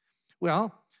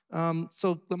 Well,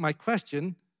 so my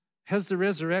question, has the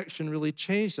resurrection really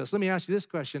changed us? Let me ask you this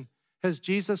question. Has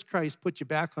Jesus Christ put you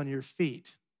back on your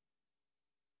feet?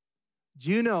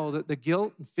 Do you know that the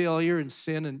guilt and failure and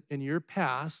sin in your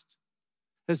past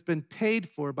has been paid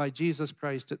for by Jesus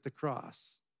Christ at the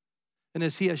cross? And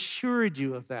has he assured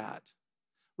you of that?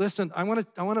 Listen, I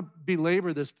want to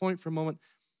belabor this point for a moment.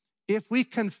 If we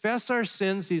confess our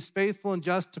sins, he's faithful and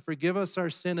just to forgive us our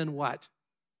sin and what?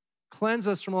 Cleanse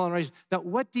us from all unrighteousness. Now,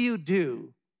 what do you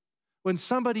do when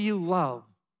somebody you love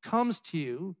comes to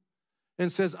you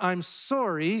and says, I'm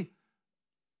sorry,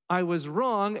 I was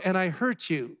wrong, and I hurt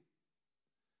you?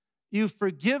 You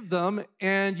forgive them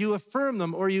and you affirm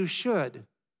them, or you should.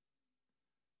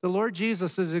 The Lord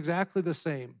Jesus is exactly the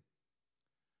same.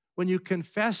 When you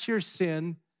confess your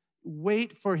sin,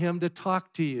 wait for him to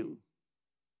talk to you.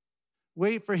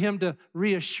 Wait for him to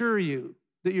reassure you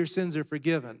that your sins are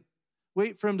forgiven.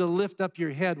 Wait for him to lift up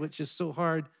your head, which is so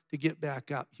hard to get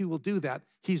back up. He will do that.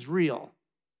 He's real.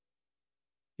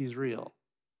 He's real.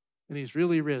 And he's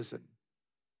really risen.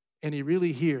 And he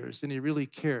really hears and he really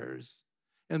cares.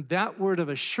 And that word of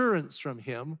assurance from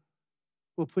him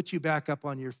will put you back up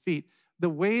on your feet. The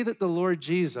way that the Lord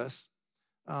Jesus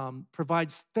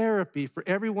provides therapy for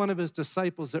every one of his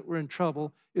disciples that were in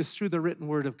trouble is through the written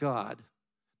word of God.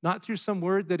 Not through some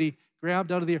word that he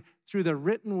grabbed out of the air. Through the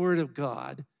written word of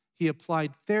God, he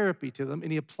applied therapy to them,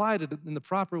 and he applied it in the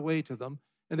proper way to them,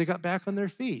 and they got back on their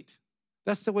feet.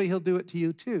 That's the way he'll do it to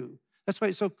you too. That's why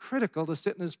it's so critical to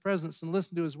sit in his presence and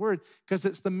listen to his word, because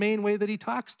it's the main way that he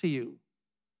talks to you.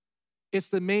 It's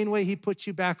the main way he puts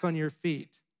you back on your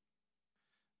feet.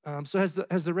 So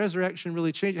has the resurrection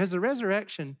really changed? Has the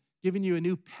resurrection given you a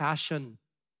new passion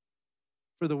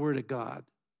for the word of God,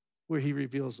 where he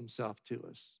reveals himself to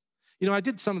us? You know, I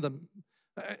did some of them.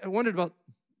 I wondered about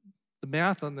the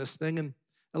math on this thing, and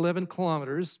 11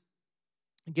 kilometers.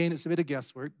 Again, it's a bit of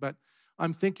guesswork, but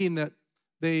I'm thinking that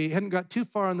they hadn't got too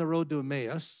far on the road to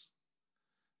Emmaus,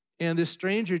 and this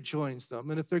stranger joins them,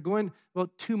 and if they're going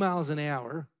about 2 miles an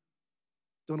hour,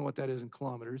 don't know what that is in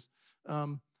kilometers,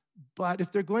 but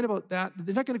if they're going about that,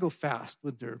 they're not going to go fast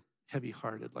when they're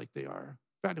heavy-hearted like they are.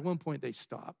 In fact, at one point, they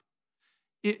stop.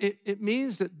 It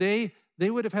means that they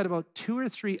would have had about 2 or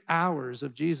 3 hours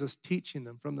of Jesus teaching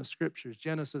them from the scriptures,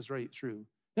 Genesis right through. Isn't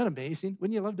that amazing?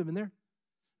 Wouldn't you love to have been there?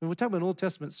 And we're talking about an Old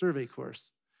Testament survey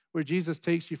course where Jesus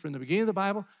takes you from the beginning of the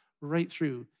Bible right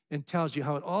through and tells you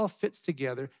how it all fits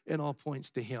together and all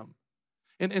points to him.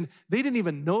 And they didn't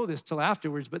even know this till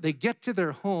afterwards, but they get to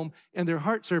their home and their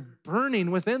hearts are burning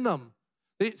within them.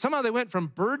 Somehow they went from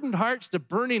burdened hearts to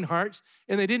burning hearts,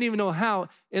 and they didn't even know how.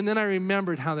 And then I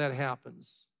remembered how that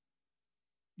happens.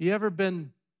 You ever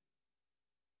been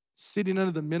sitting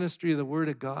under the ministry of the Word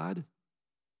of God.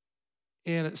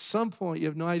 And at some point, you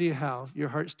have no idea how, your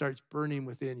heart starts burning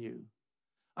within you.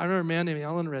 I remember a man named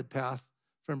Alan Redpath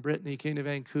from Brittany came to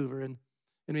Vancouver. And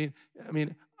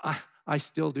I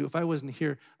still do. If I wasn't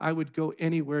here, I would go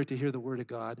anywhere to hear the Word of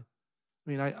God.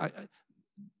 I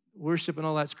worship and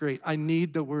all that's great. I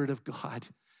need the Word of God.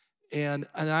 And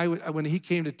when he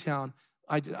came to town,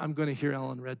 I'm going to hear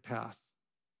Alan Redpath.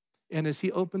 And as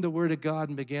he opened the Word of God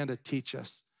and began to teach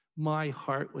us, my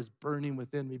heart was burning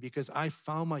within me because I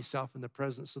found myself in the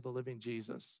presence of the living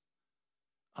Jesus.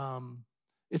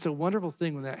 It's a wonderful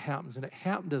thing when that happens, and it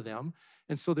happened to them.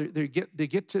 And so they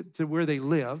get to where they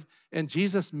live, and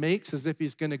Jesus makes as if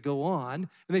he's going to go on. And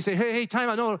they say, hey, time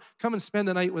out. No, come and spend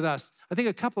the night with us. I think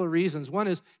a couple of reasons. One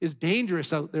is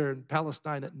dangerous out there in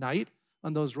Palestine at night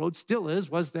on those roads. Still is,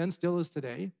 was then, still is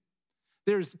today.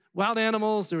 There's wild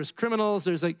animals, there's criminals,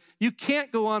 there's you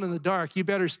can't go on in the dark. You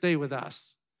better stay with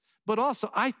us. But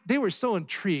also, they were so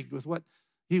intrigued with what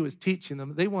he was teaching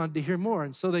them. They wanted to hear more.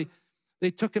 And so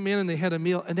they took him in and they had a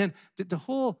meal. And then the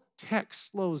whole text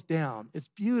slows down. It's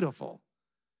beautiful.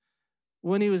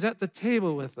 When he was at the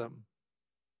table with them,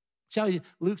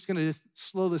 Luke's going to just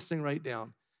slow this thing right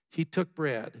down. He took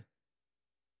bread.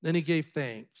 Then he gave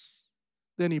thanks.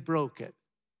 Then he broke it.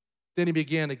 Then he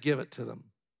began to give it to them.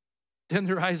 Then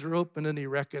their eyes were open and he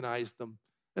recognized them.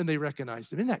 And they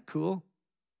recognized him. Isn't that cool?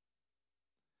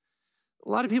 A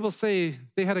lot of people say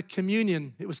they had a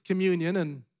communion. It was communion,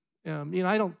 and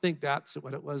I don't think that's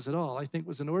what it was at all. I think it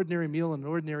was an ordinary meal in an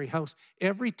ordinary house.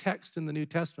 Every text in the New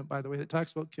Testament, by the way, that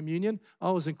talks about communion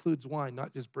always includes wine,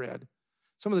 not just bread.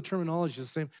 Some of the terminology is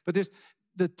the same, but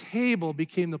the table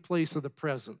became the place of the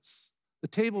presence. The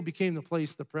table became the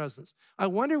place of the presence. I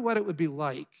wonder what it would be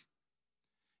like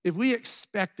if we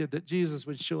expected that Jesus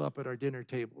would show up at our dinner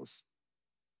tables,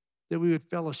 that we would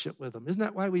fellowship with him. Isn't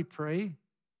that why we pray?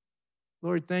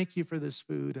 Lord, thank you for this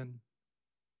food, and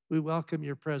we welcome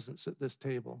your presence at this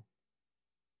table.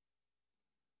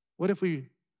 What if we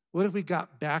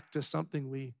got back to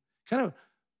something we got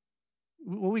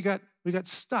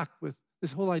stuck with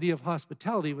this whole idea of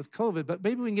hospitality with COVID, but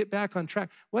maybe we can get back on track.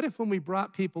 What if when we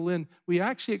brought people in, we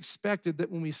actually expected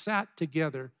that when we sat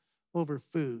together over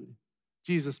food,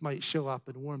 Jesus might show up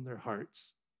and warm their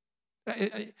hearts?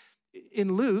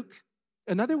 In Luke,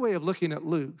 another way of looking at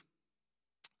Luke,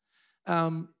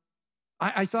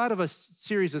 I thought of a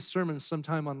series of sermons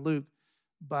sometime on Luke,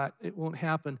 but it won't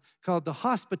happen, called The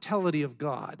Hospitality of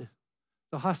God.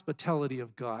 The Hospitality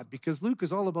of God, because Luke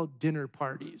is all about dinner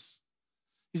parties.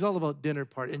 He's all about dinner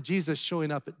parties, and Jesus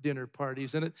showing up at dinner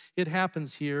parties, and it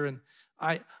happens here, and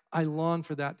I long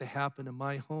for that to happen in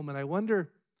my home, and I wonder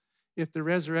if the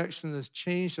resurrection has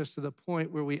changed us to the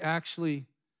point where we actually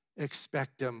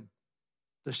expect him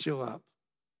to show up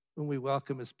when we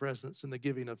welcome his presence and the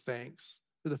giving of thanks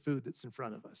for the food that's in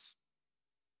front of us.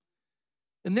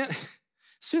 And then, as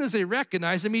soon as they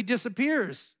recognize him, he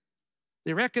disappears.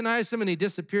 They recognize him and he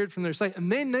disappeared from their sight.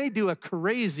 And then they do a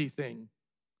crazy thing.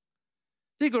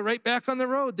 They go right back on the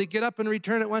road. They get up and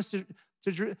return at once to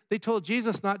they told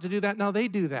Jesus not to do that. Now they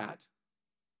do that.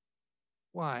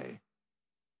 Why?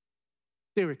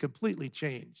 They were completely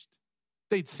changed.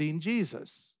 They'd seen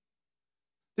Jesus.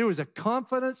 There was a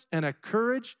confidence and a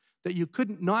courage that you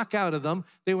couldn't knock out of them.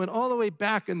 They went all the way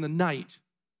back in the night,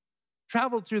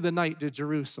 traveled through the night to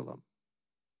Jerusalem.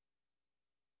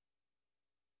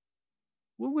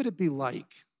 What would it be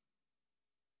like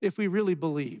if we really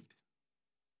believed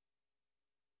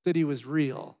that he was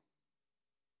real,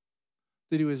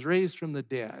 that he was raised from the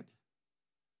dead,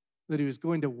 that he was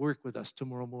going to work with us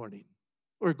tomorrow morning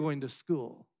or going to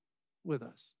school with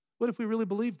us? What if we really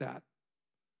believed that?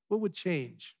 What would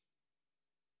change?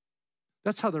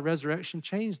 That's how the resurrection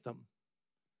changed them.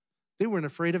 They weren't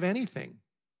afraid of anything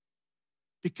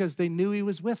because they knew he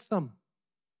was with them.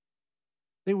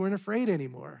 They weren't afraid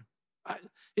anymore.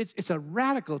 It's a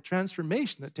radical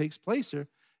transformation that takes place here.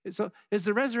 So has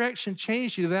the resurrection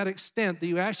changed you to that extent that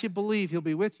you actually believe he'll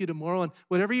be with you tomorrow, and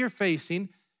whatever you're facing,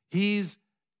 he's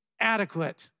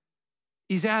adequate.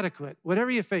 He's adequate.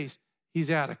 Whatever you face, he's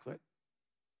adequate.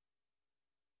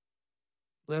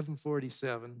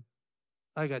 11:47.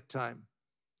 I got time.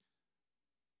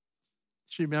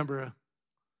 Just remember a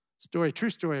story, true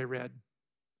story I read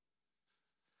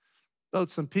about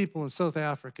some people in South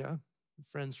Africa,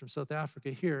 friends from South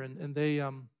Africa here, and they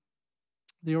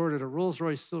ordered a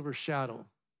Rolls-Royce Silver Shadow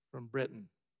from Britain,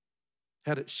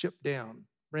 had it shipped down,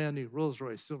 brand new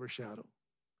Rolls-Royce Silver Shadow.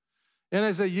 And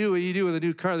as what you do with a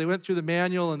new car, they went through the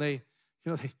manual and they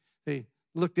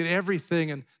looked at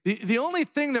everything, and the only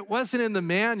thing that wasn't in the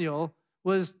manual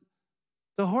was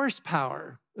the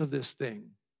horsepower of this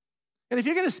thing. And if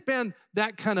you're going to spend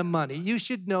that kind of money, you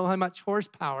should know how much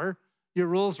horsepower your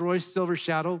Rolls-Royce Silver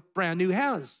Shadow brand new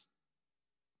has.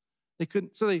 They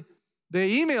couldn't, so they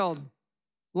emailed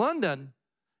London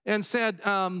and said,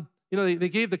 they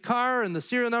gave the car and the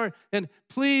serial number, and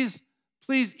please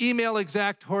email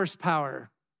exact horsepower.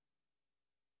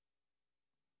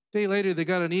 A day later, they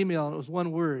got an email, and it was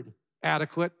one word: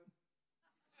 adequate.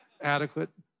 Adequate.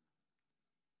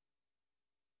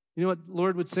 You know what the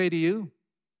Lord would say to you?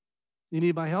 You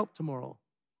need my help tomorrow.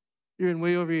 You're in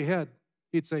way over your head.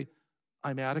 He'd say,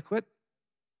 I'm adequate.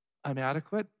 I'm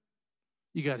adequate.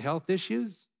 You got health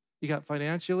issues. You got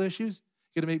financial issues.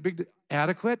 You got to make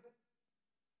adequate.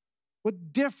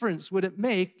 What difference would it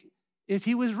make if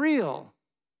he was real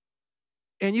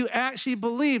and you actually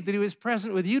believed that he was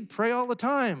present with you? You'd pray all the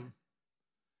time.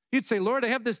 You'd say, Lord, I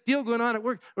have this deal going on at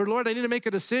work, or Lord, I need to make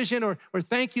a decision, or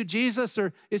thank you, Jesus,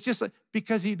 or it's just like,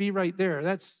 because he'd be right there.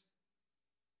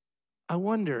 I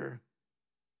wonder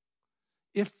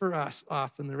if for us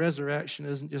often the resurrection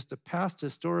isn't just a past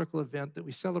historical event that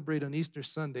we celebrate on Easter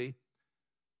Sunday,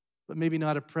 but maybe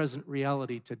not a present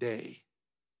reality today.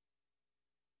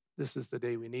 This is the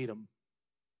day we need him.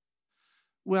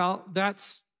 Well,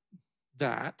 that's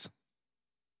that.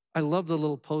 I love the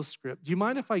little postscript. Do you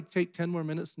mind if I take 10 more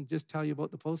minutes and just tell you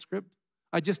about the postscript?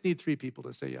 I just need 3 people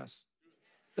to say yes.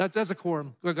 That's a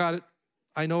quorum. I got it.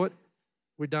 I know it.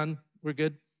 We're done. We're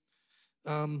good.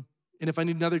 And if I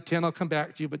need another 10, I'll come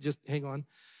back to you, but just hang on.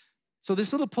 So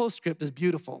this little postscript is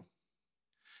beautiful.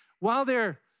 While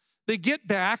they get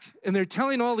back and they're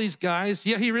telling all these guys,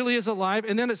 yeah, he really is alive.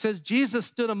 And then it says, Jesus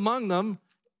stood among them.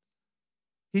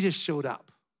 He just showed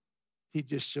up. He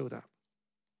just showed up.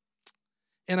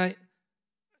 And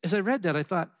as I read that, I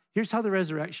thought, here's how the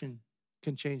resurrection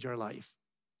can change our life.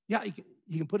 Yeah,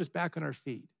 he can put us back on our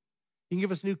feet. He can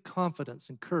give us new confidence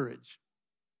and courage.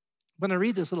 When I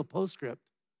read this little postscript,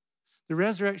 the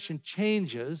resurrection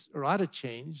changes, or ought to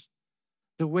change,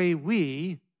 the way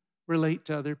we relate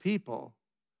to other people.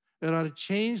 It ought to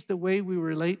change the way we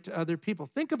relate to other people.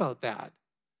 Think about that.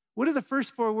 What are the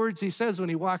first 4 words he says when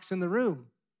he walks in the room?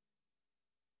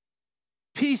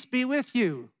 Peace be with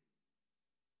you.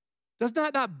 Does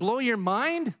that not blow your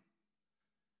mind?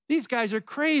 These guys are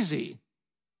crazy.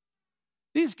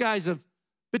 These guys have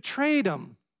betrayed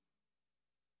him.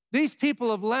 These people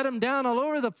have let him down all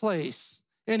over the place.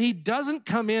 And he doesn't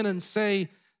come in and say,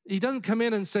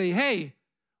 hey,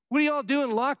 what are y'all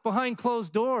doing locked behind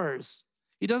closed doors?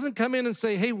 He doesn't come in and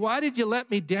say, hey, why did you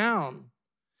let me down?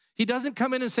 He doesn't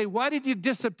come in and say, why did you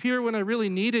disappear when I really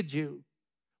needed you?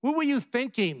 What were you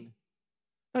thinking?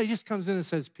 No, he just comes in and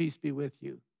says, peace be with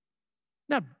you.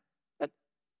 Now, that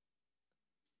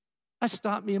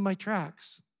stopped me in my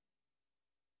tracks.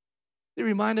 It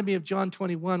reminded me of John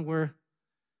 21, where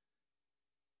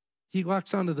he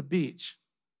walks onto the beach,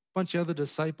 a bunch of other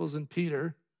disciples and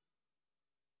Peter,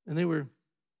 and they were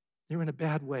in a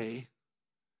bad way.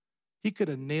 He could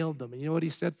have nailed them. And you know what he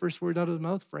said, first word out of his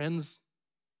mouth? Friends.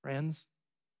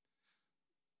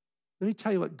 Let me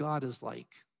tell you what God is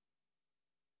like.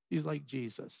 He's like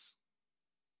Jesus.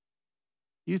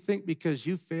 You think because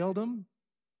you failed him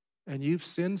and you've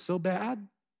sinned so bad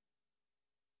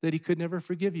that he could never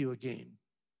forgive you again?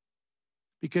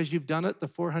 Because you've done it the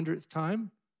 400th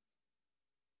time?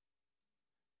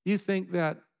 You think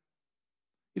that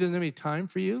he doesn't have any time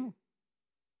for you?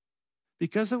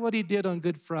 Because of what he did on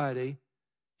Good Friday,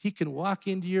 he can walk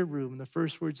into your room and the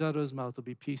first words out of his mouth will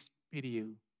be, peace be to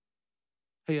you.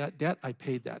 Hey, that debt, I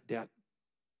paid that debt.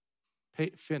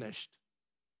 Finished.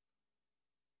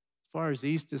 As far as the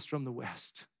east is from the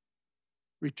west,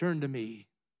 return to me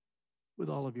with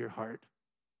all of your heart.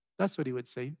 That's what he would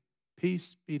say.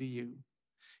 Peace be to you.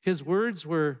 His words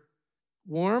were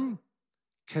warm,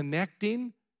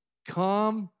 connecting,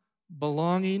 calm,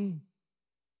 belonging.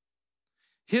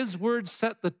 His words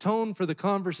set the tone for the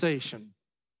conversation.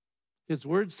 His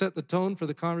words set the tone for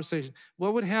the conversation.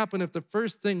 What would happen if the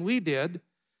first thing we did,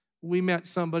 we met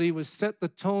somebody, was set the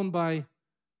tone by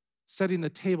setting the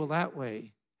table that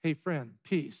way? Hey, friend,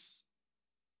 peace.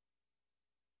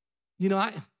 You know,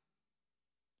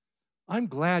 I'm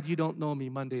glad you don't know me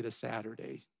Monday to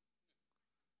Saturday.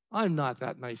 I'm not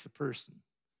that nice a person.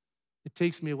 It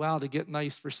takes me a while to get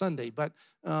nice for Sunday, but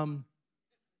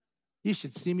you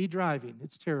should see me driving.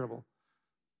 It's terrible.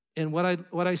 And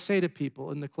what I say to people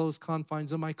in the closed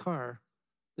confines of my car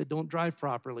that don't drive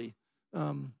properly,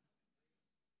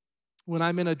 when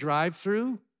I'm in a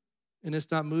drive-through and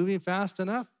it's not moving fast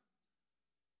enough,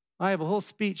 I have a whole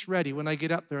speech ready when I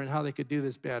get up there on how they could do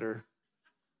this better.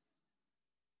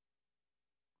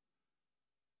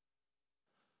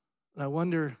 And I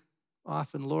wonder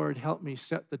often, Lord, help me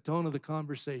set the tone of the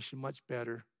conversation much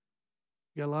better.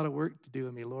 You got a lot of work to do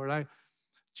with me, Lord.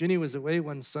 Ginny was away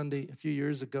one Sunday a few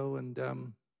years ago,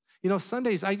 and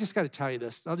Sundays, I just got to tell you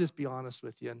this. I'll just be honest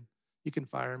with you, and you can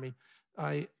fire me.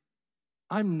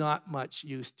 I'm not much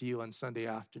use to you on Sunday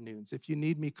afternoons. If you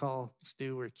need me, call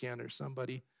Stu or Ken or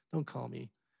somebody. Don't call me.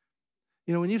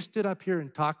 When you've stood up here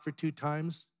and talked for 2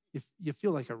 times, you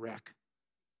feel like a wreck.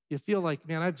 You feel like,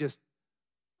 man,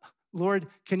 Lord,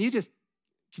 can you just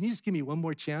give me one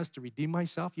more chance to redeem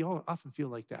myself? You all often feel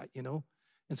like that,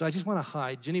 And so I just want to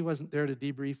hide. Ginny wasn't there to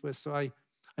debrief with, so I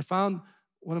found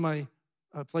one of my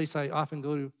place I often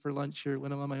go to for lunch here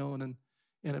when I'm on my own,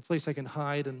 and a place I can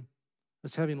hide, and I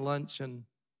was having lunch and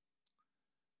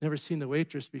never seen the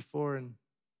waitress before, and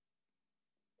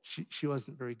she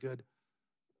wasn't very good.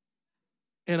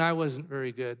 And I wasn't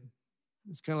very good.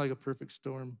 It's kind of like a perfect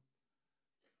storm.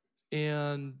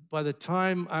 And by the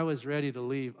time I was ready to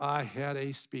leave, I had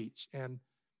a speech, and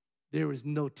there was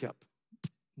no tip,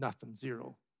 nothing,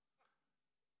 zero.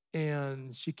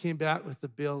 And she came back with the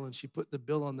bill, and she put the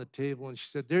bill on the table, and she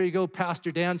said, "There you go,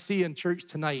 Pastor Dan, see you in church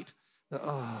tonight."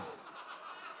 Oh.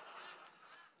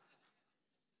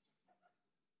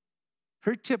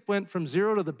 Her tip went from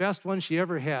 0 to the best one she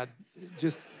ever had. It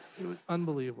was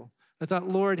unbelievable. I thought,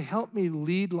 Lord, help me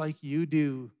lead like you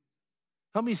do.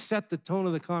 Help me set the tone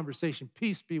of the conversation.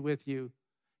 Peace be with you.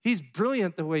 He's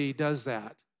brilliant the way he does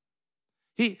that.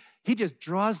 He just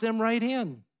draws them right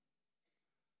in.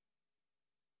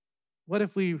 What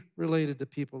if we related to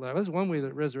people that? That's one way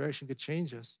that resurrection could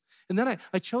change us. And then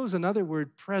I chose another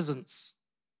word, presence.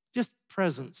 Just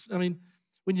presence. I mean,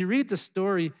 when you read the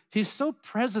story, he's so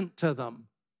present to them.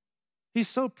 He's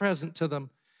so present to them.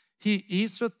 He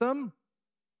eats with them.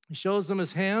 He shows them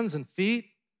his hands and feet.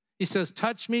 He says,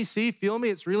 touch me, see, feel me,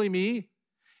 it's really me.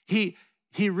 He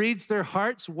reads their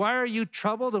hearts. Why are you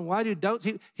troubled and why do you doubt?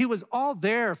 He was all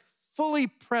there, fully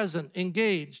present,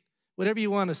 engaged, whatever you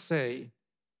want to say.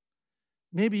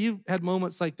 Maybe you've had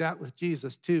moments like that with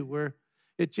Jesus too, where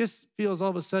it just feels all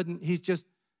of a sudden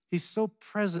he's so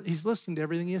present. He's listening to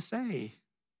everything you say,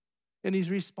 and he's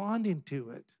responding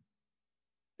to it.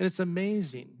 And it's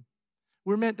amazing.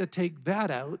 We're meant to take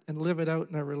that out and live it out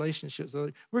in our relationships.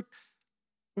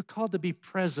 We're called to be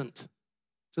present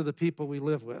to the people we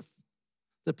live with,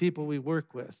 the people we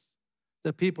work with,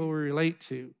 the people we relate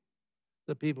to,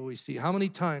 the people we see. How many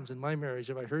times in my marriage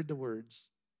have I heard the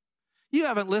words, "You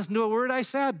haven't listened to a word I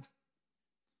said"?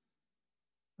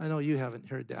 I know you haven't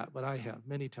heard that, but I have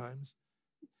many times.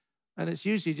 And it's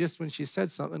usually just when she said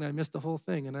something, I missed the whole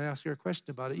thing, and I ask her a question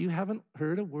about it. You haven't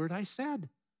heard a word I said.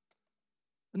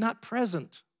 Not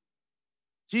present.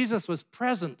 Jesus was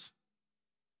present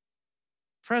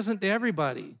to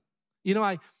everybody. When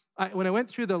I went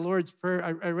through the Lord's Prayer,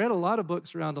 I read a lot of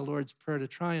books around the Lord's Prayer to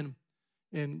try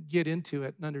and get into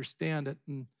it and understand it,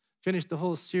 and finished the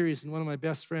whole series. And one of my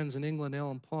best friends in England,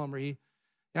 Alan Palmer,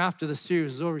 after the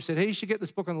series was over, he said, "Hey, you should get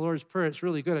this book on the Lord's Prayer. It's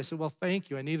really good." I said, "Well, thank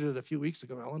you. I needed it a few weeks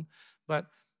ago, Alan." But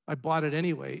I bought it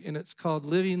anyway, and it's called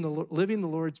Living the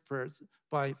Lord's Prayer. It's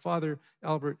by Father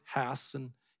Albert Hass,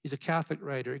 and he's a Catholic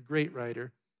writer, a great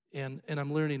writer, and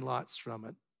I'm learning lots from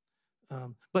it.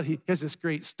 But he has this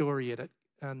great story in it.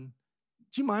 And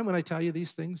do you mind when I tell you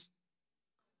these things?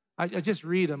 I just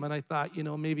read them, and I thought,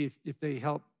 maybe if they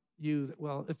help you,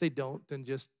 well, if they don't, then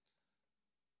just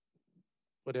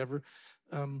whatever.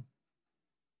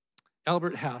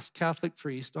 Albert Hass, Catholic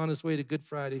priest, on his way to Good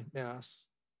Friday Mass.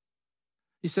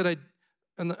 He said,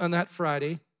 on that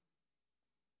Friday,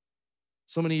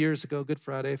 so many years ago, Good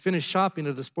Friday, I finished shopping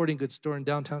at a sporting goods store in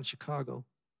downtown Chicago.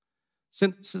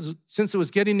 Since it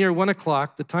was getting near 1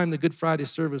 o'clock, the time the Good Friday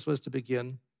service was to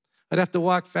begin, I'd have to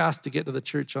walk fast to get to the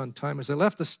church on time. As I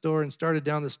left the store and started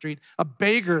down the street, a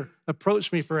beggar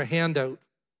approached me for a handout.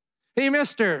 "Hey,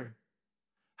 mister,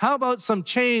 how about some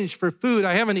change for food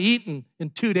I haven't eaten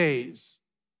in 2 days?"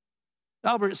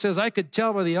 Albert says, I could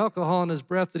tell by the alcohol in his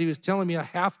breath that he was telling me a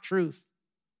half-truth.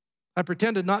 I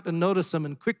pretended not to notice him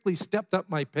and quickly stepped up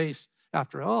my pace.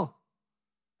 After all,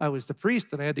 I was the priest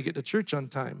and I had to get to church on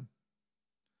time.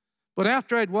 But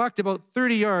after I'd walked about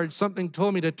 30 yards, something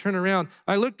told me to turn around.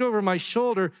 I looked over my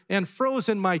shoulder and froze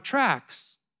in my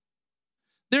tracks.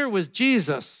 There was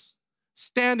Jesus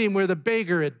standing where the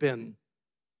beggar had been.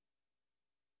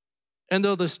 And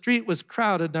though the street was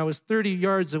crowded and I was 30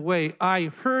 yards away, I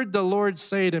heard the Lord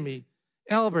say to me,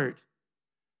 "Albert,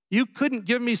 you couldn't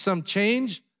give me some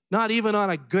change, not even on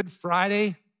a Good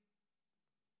Friday?"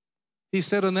 He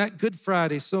said, on that Good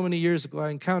Friday so many years ago, I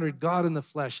encountered God in the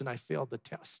flesh and I failed the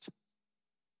test.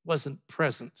 Wasn't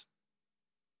present.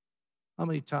 How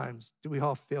many times do we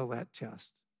all fail that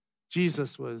test?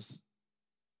 Jesus was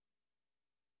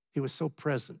He was so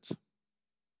present.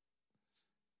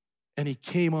 And he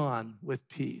came on with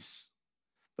peace.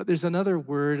 But there's another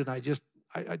word, and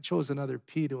I chose another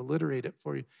P to alliterate it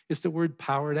for you. It's the word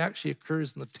power. It actually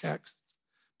occurs in the text.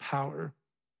 Power.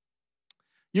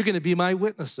 You're going to be my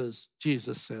witnesses,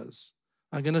 Jesus says.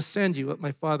 I'm going to send you what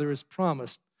my Father has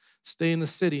promised. Stay in the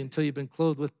city until you've been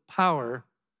clothed with power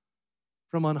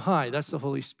from on high. That's the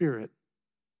Holy Spirit.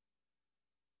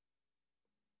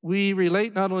 We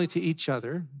relate not only to each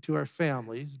other, to our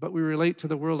families, but we relate to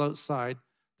the world outside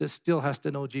that still has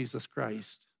to know Jesus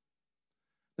Christ.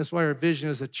 That's why our vision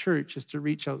as a church is to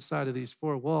reach outside of these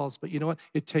four walls. But you know what?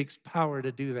 It takes power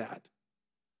to do that.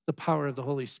 The power of the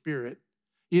Holy Spirit.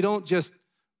 You don't just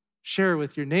share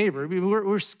with your neighbor. I mean,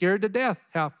 we're scared to death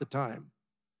half the time.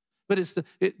 But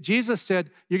Jesus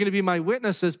said, you're going to be my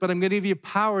witnesses, but I'm going to give you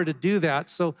power to do that.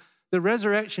 So the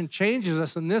resurrection changes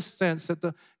us in this sense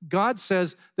that God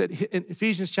says that in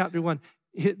Ephesians chapter 1,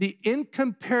 the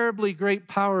incomparably great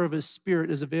power of his Spirit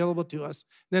is available to us.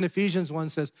 Then Ephesians 1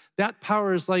 says, that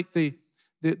power is like the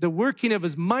working of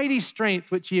his mighty strength,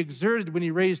 which he exerted when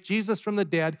he raised Jesus from the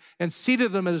dead and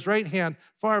seated him at his right hand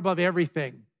far above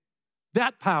everything.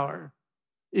 That power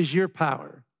is your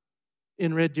power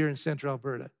in Red Deer in Central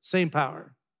Alberta. Same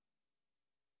power.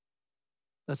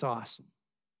 That's awesome.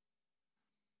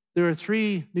 There are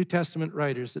 3 New Testament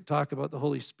writers that talk about the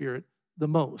Holy Spirit the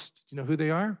most. Do you know who they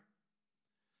are?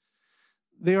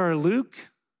 They are Luke,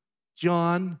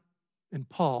 John, and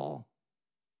Paul.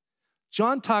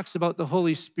 John talks about the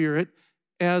Holy Spirit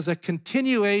as a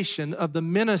continuation of the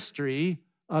ministry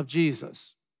of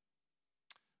Jesus.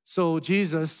 So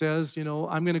Jesus says, I'm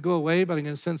going to go away, but I'm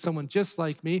going to send someone just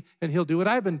like me, and he'll do what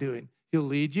I've been doing. He'll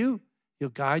lead you. He'll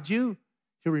guide you.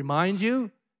 He'll remind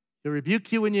you. He'll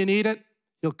rebuke you when you need it.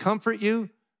 He'll comfort you,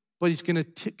 but he's going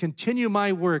to continue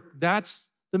my work. That's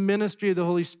the ministry of the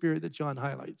Holy Spirit that John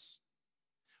highlights.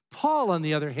 Paul, on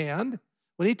the other hand,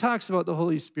 when he talks about the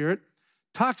Holy Spirit,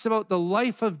 talks about the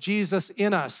life of Jesus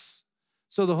in us.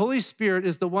 So the Holy Spirit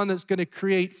is the one that's going to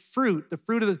create fruit, the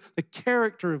fruit of the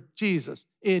character of Jesus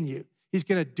in you. He's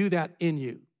going to do that in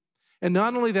you. And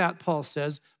not only that, Paul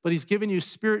says, but he's given you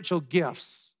spiritual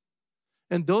gifts.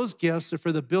 And those gifts are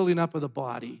for the building up of the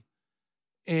body.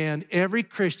 And every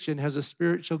Christian has a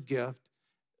spiritual gift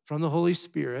from the Holy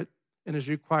Spirit and is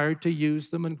required to use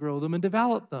them and grow them and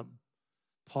develop them.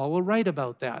 Paul will write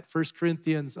about that. 1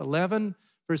 Corinthians 11,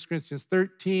 1 Corinthians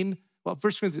 13, 1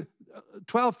 Corinthians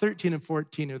 12, 13, and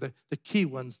 14 are the key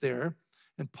ones there.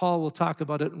 And Paul will talk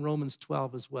about it in Romans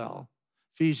 12 as well.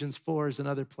 Ephesians 4 is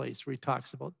another place where he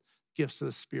talks about gifts of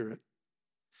the Spirit.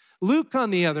 Luke, on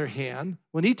the other hand,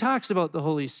 when he talks about the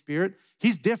Holy Spirit,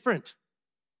 he's different.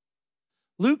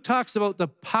 Luke talks about the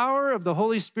power of the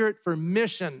Holy Spirit for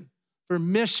mission,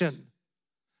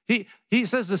 He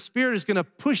says the Spirit is going to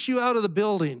push you out of the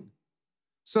building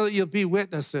so that you'll be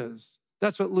witnesses.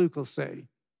 That's what Luke will say.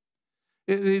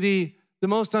 The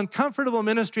most uncomfortable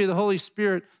ministry of the Holy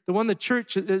Spirit, the one the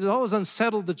church has always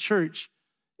unsettled the church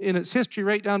in its history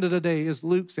right down to today, is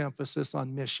Luke's emphasis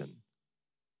on mission.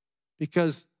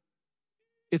 Because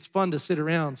it's fun to sit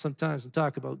around sometimes and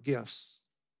talk about gifts.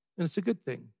 And it's a good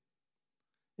thing.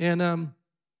 And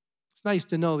it's nice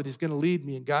to know that he's going to lead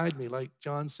me and guide me, like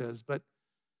John says. But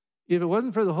if it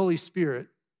wasn't for the Holy Spirit,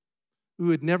 we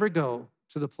would never go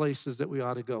to the places that we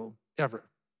ought to go, ever.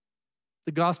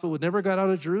 The gospel would never got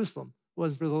out of Jerusalem if it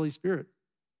wasn't for the Holy Spirit.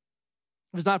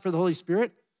 If it's not for the Holy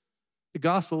Spirit, the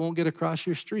gospel won't get across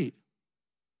your street.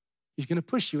 He's going to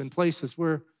push you in places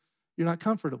where you're not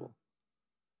comfortable.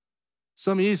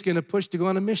 Some of you is going to push to go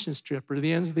on a mission trip or to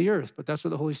the ends of the earth, but that's what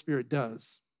the Holy Spirit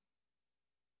does.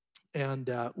 And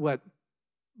what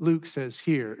Luke says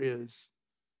here is,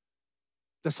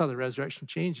 that's how the resurrection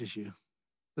changes you.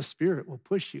 The Spirit will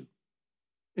push you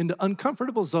into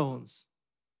uncomfortable zones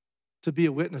to be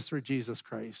a witness for Jesus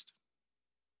Christ.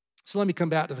 So let me come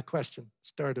back to the question I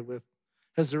started with.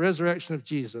 Has the resurrection of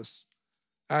Jesus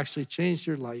actually changed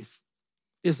your life?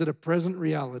 Is it a present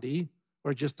reality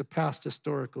or just a past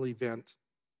historical event?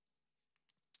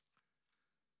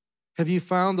 Have you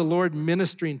found the Lord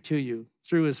ministering to you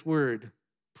through his word,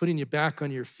 putting you back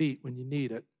on your feet when you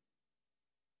need it?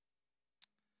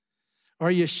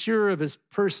 Are you sure of his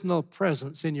personal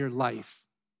presence in your life?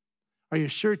 Are you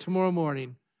sure tomorrow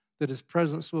morning that his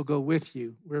presence will go with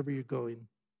you wherever you're going?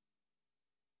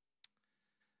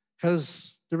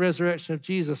 Has the resurrection of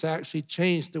Jesus actually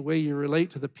changed the way you relate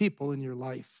to the people in your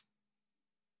life?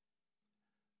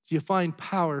 Do you find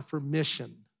power for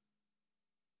mission?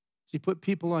 Does he put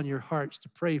people on your hearts to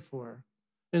pray for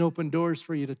and open doors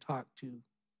for you to talk to? The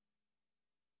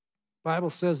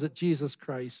Bible says that Jesus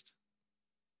Christ,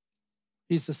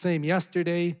 He's the same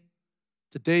yesterday,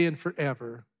 today, and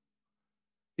forever.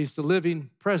 He's the living,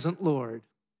 present Lord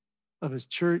of his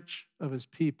church, of his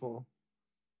people.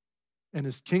 And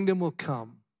his kingdom will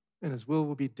come, and his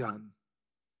will be done.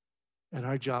 And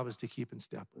our job is to keep in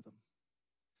step with him.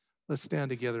 Let's stand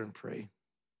together and pray.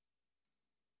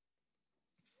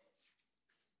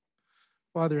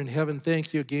 Father in heaven,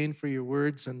 thank you again for your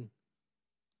words. And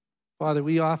Father,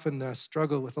 we often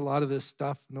struggle with a lot of this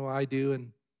stuff. I know I do.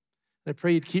 And I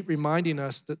pray you'd keep reminding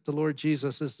us that the Lord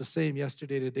Jesus is the same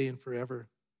yesterday, today, and forever.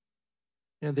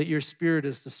 And that your Spirit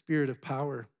is the Spirit of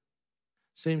power.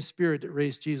 Same Spirit that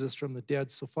raised Jesus from the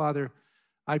dead. So Father,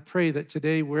 I pray that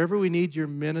today, wherever we need your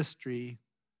ministry,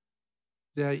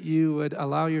 that you would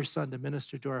allow your Son to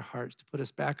minister to our hearts, to put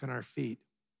us back on our feet.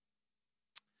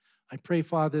 I pray,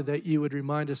 Father, that you would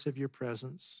remind us of your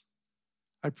presence.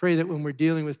 I pray that when we're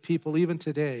dealing with people, even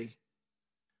today,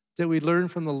 that we learn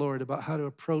from the Lord about how to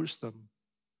approach them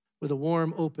with a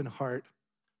warm, open heart.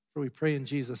 For we pray in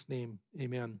Jesus' name,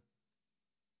 amen.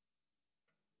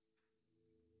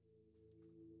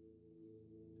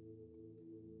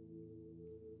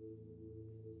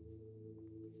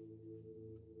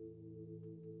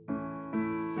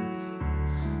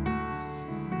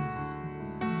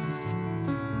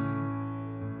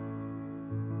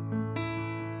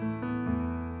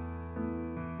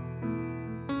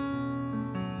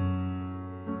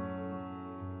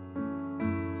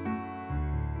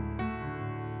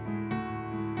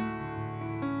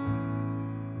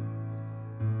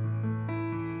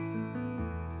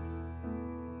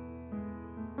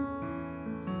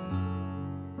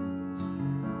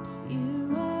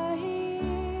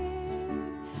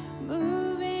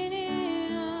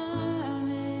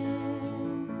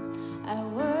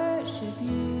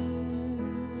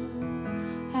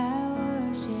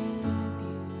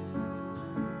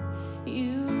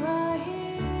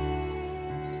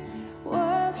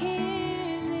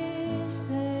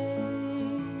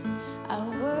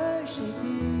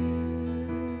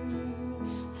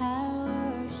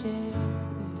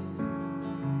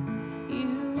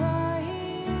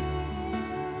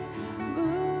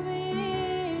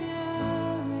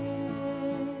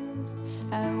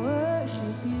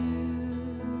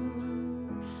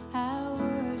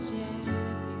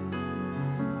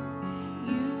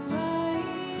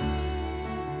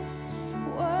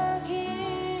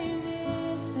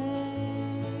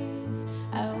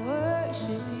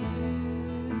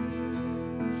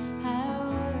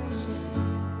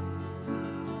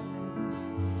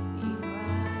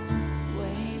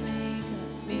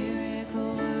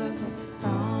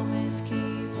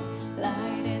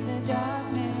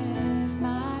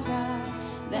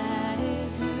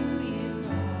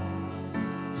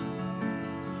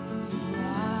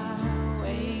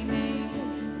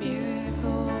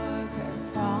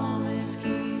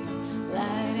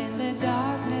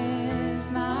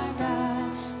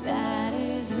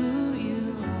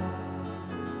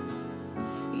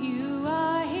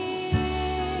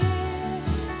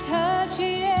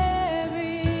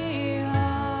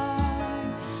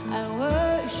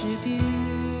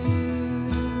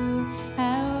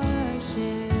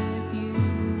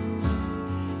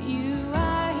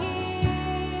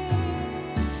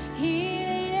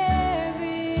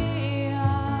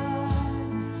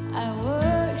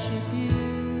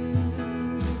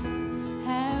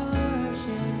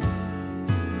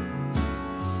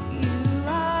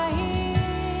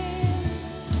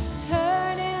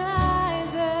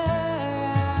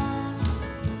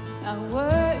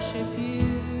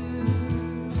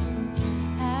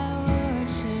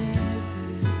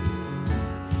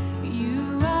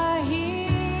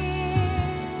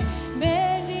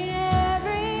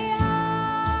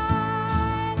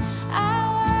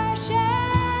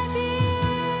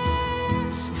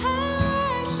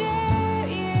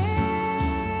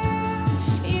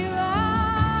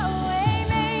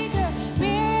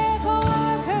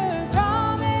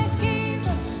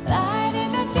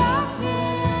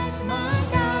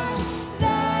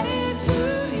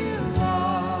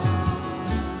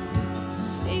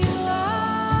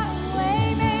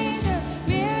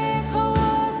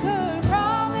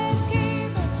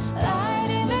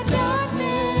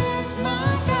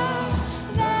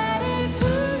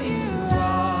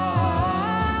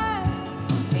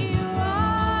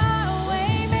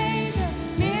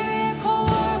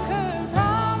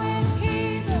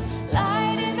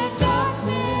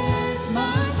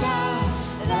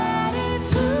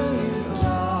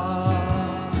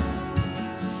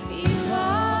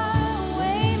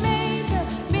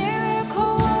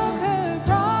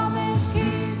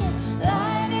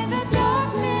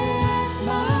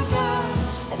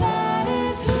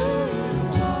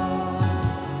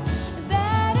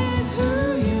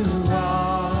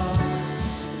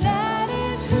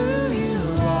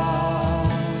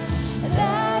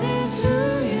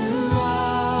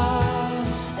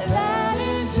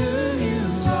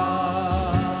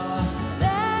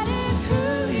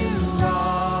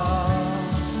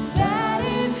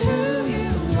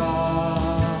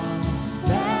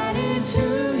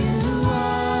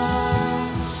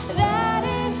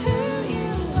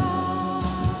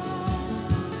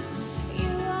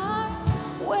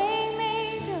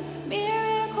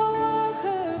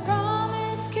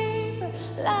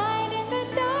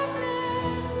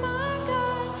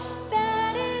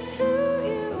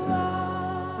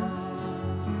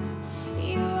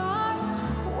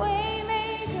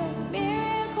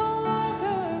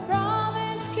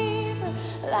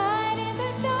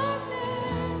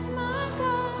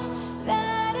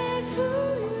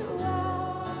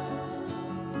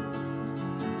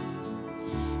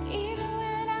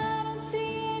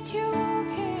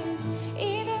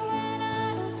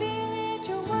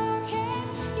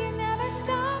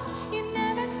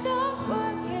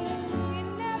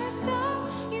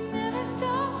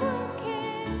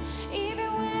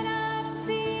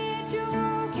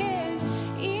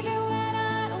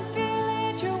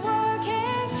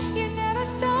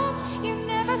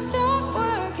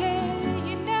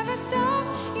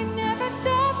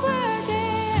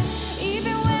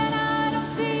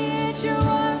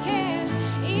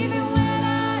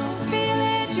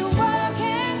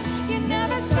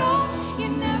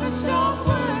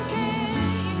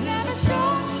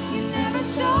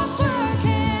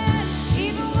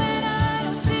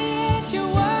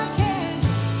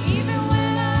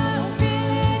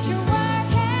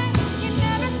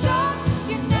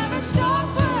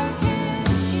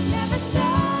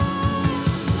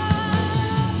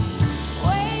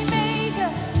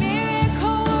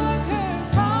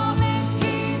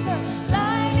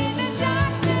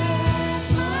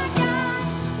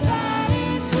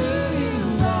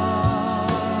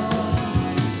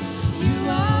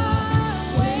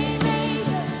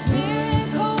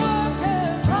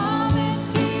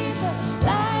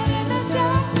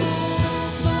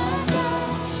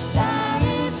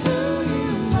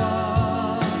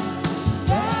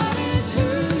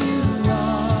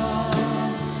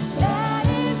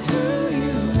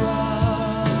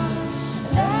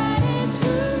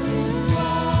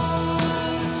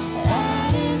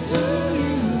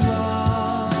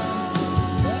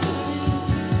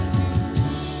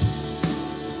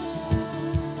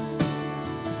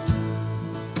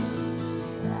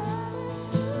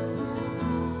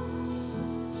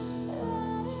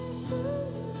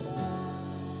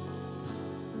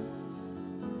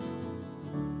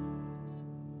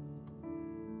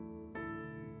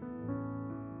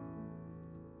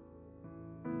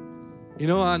 You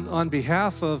know, on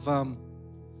behalf of the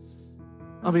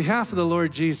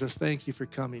Lord Jesus, thank you for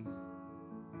coming.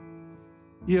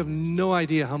 You have no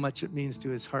idea how much it means to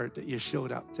his heart that you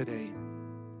showed up today.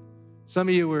 Some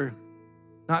of you were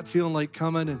not feeling like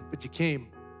coming, but you came.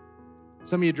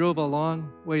 Some of you drove a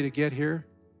long way to get here.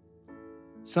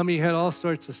 Some of you had all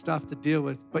sorts of stuff to deal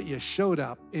with, but you showed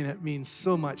up, and it means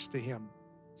so much to him,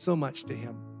 so much to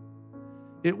him.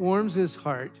 It warms his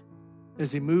heart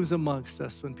as he moves amongst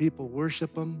us when people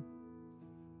worship him,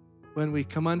 when we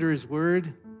come under his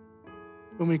word,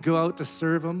 when we go out to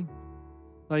serve him.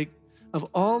 Like, of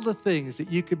all the things that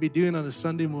you could be doing on a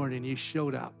Sunday morning, you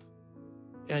showed up.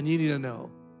 And you need to know,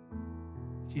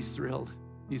 he's thrilled.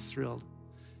 He's thrilled.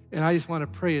 And I just want to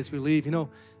pray as we leave. You know,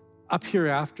 up here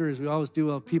after, as we always do,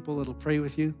 we'll have people that'll pray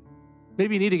with you.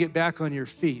 Maybe you need to get back on your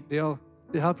feet. They'll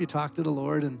help you talk to the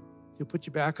Lord, and he'll put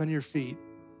you back on your feet.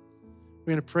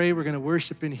 We're going to pray. We're going to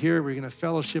worship in here. We're going to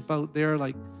fellowship out there.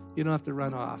 Like, you don't have to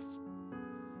run off.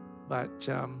 But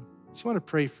just want to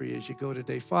pray for you as you go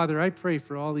today. Father, I pray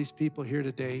for all these people here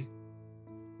today.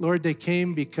 Lord, they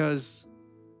came because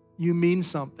you mean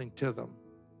something to them.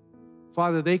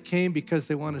 Father, they came because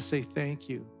they want to say thank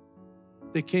you.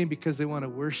 They came because they want to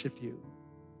worship you.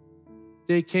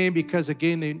 They came because,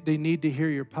 again, they need to hear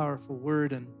your powerful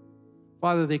word. And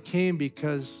Father, they came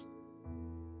because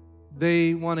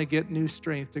they want to get new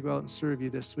strength to go out and serve you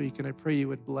this week. And I pray you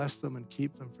would bless them and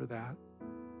keep them for that.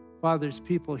 Father, there's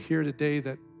people here today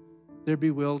that they're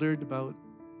bewildered about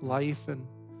life. And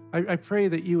I pray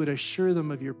that you would assure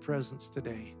them of your presence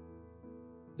today,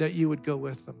 that you would go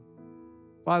with them.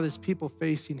 Father, there's people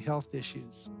facing health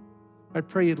issues. I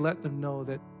pray you'd let them know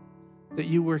that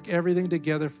you work everything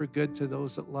together for good to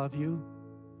those that love you,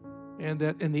 and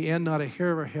that in the end, not a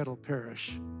hair of our head will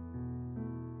perish,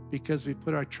 because we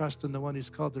put our trust in the one who's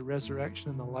called the resurrection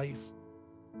and the life.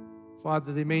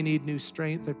 Father, they may need new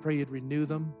strength. I pray you'd renew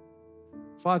them.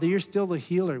 Father, you're still the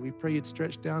healer. We pray you'd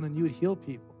stretch down and you would heal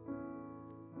people.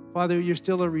 Father, you're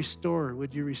still a restorer.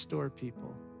 Would you restore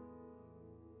people?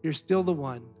 You're still the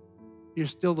one. You're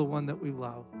still the one that we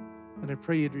love. And I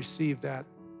pray you'd receive that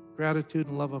gratitude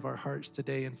and love of our hearts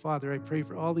today. And Father, I pray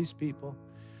for all these people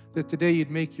that today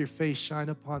you'd make your face shine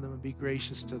upon them and be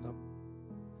gracious to them.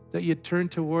 That you'd turn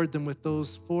toward them with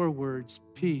those 4 words,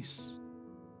 peace.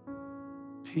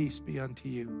 Peace be unto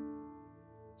you.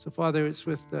 So Father, it's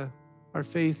with our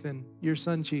faith in your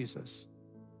Son, Jesus,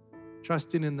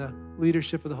 trusting in the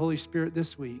leadership of the Holy Spirit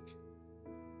this week,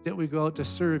 that we go out to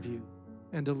serve you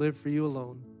and to live for you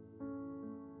alone.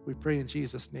 We pray in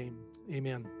Jesus' name.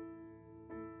 Amen.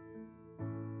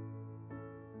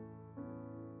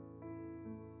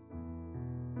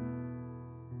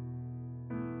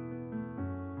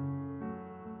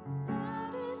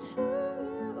 That is who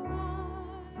you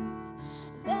are.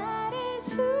 That is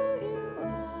who you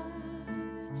are.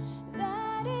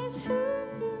 That is who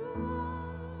you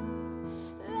are.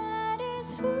 That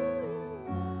is who you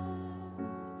are.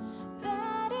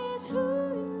 That is who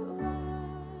you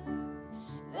are.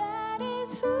 That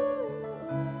is who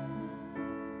you are.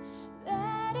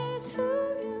 That is who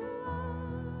you are.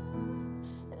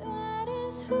 That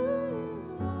is who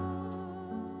you are.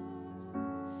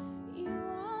 You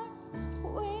are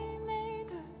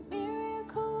waymaker,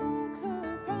 miracle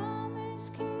worker, promise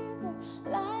keeper,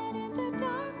 light in the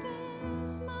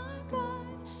darkness, my God.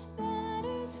 That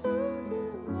is who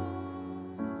you are.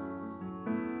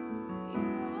 You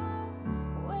are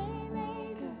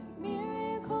waymaker,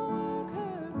 miracle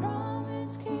worker,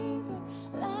 promise keeper,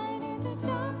 light in the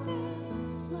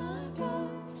darkness, my God.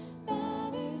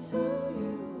 That is who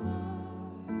you are.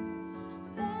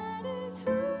 That is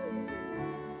who you are.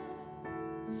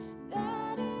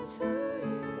 That is who you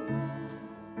are.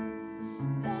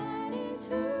 That is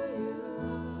who you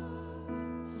are.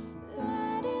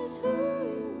 That is who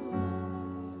you are.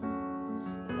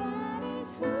 That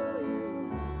is who you are.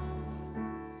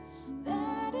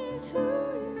 That is who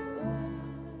you are.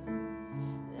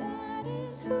 That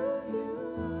is who you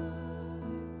are.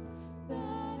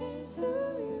 That is who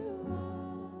you are.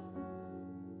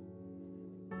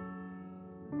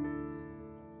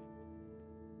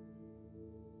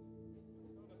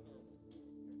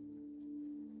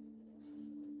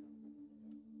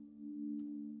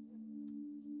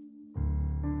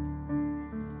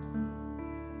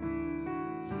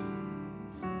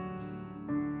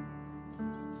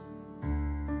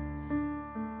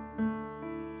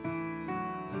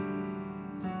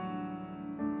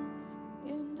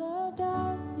 In the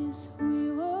darkness we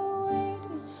were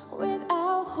waiting,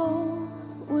 without hope,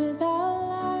 without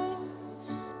light,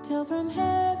 till from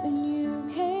heaven you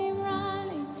came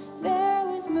running. There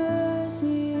was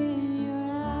mercy in your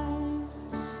eyes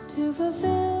to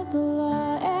fulfilled the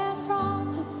law and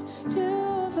prophets. To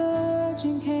a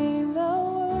virgin came the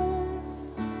word,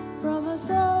 from a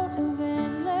throne of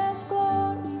endless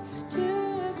glory to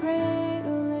a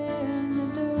cradle in the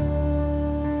dirt.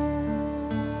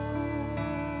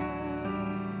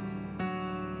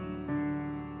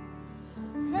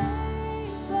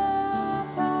 Praise the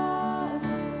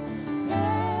Father,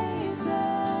 praise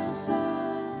the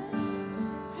Son,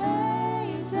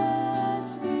 praise the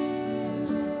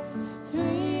Spirit,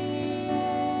 three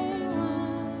in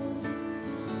one.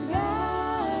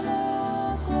 God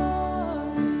of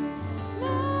glory,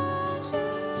 majesty,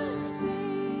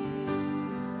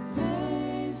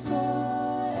 praise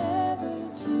forever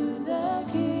to the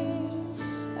King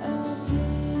of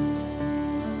Kings.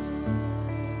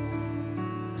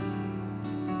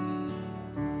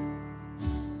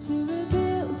 To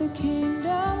reveal the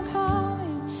kingdom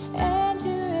coming and to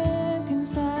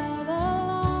reconcile the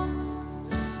lost,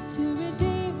 to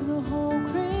redeem the whole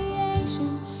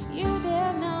creation. You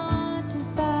dare not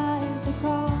despise the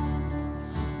cross,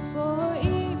 for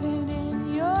even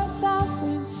in your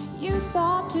suffering you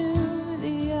saw to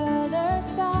the other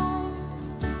side,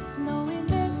 knowing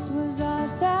this was our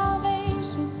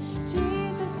salvation.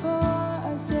 Jesus, for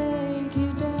our sake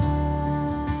you died.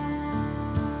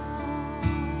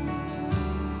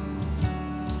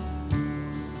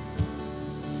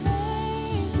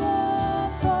 Praise the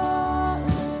Father,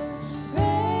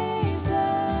 praise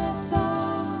the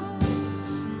Son,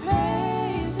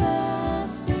 praise the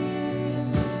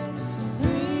Spirit,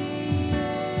 three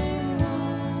in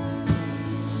one.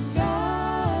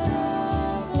 God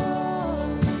of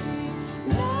glory,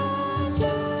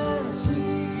 majesty,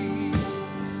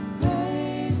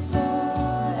 praise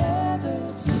forever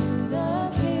to the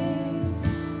King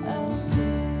of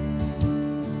Kings.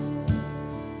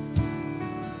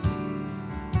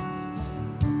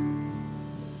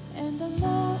 And the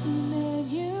mountain that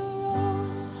you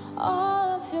rose, all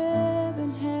of heaven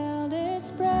held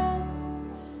its breath,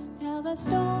 till that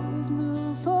stone was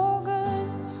moved for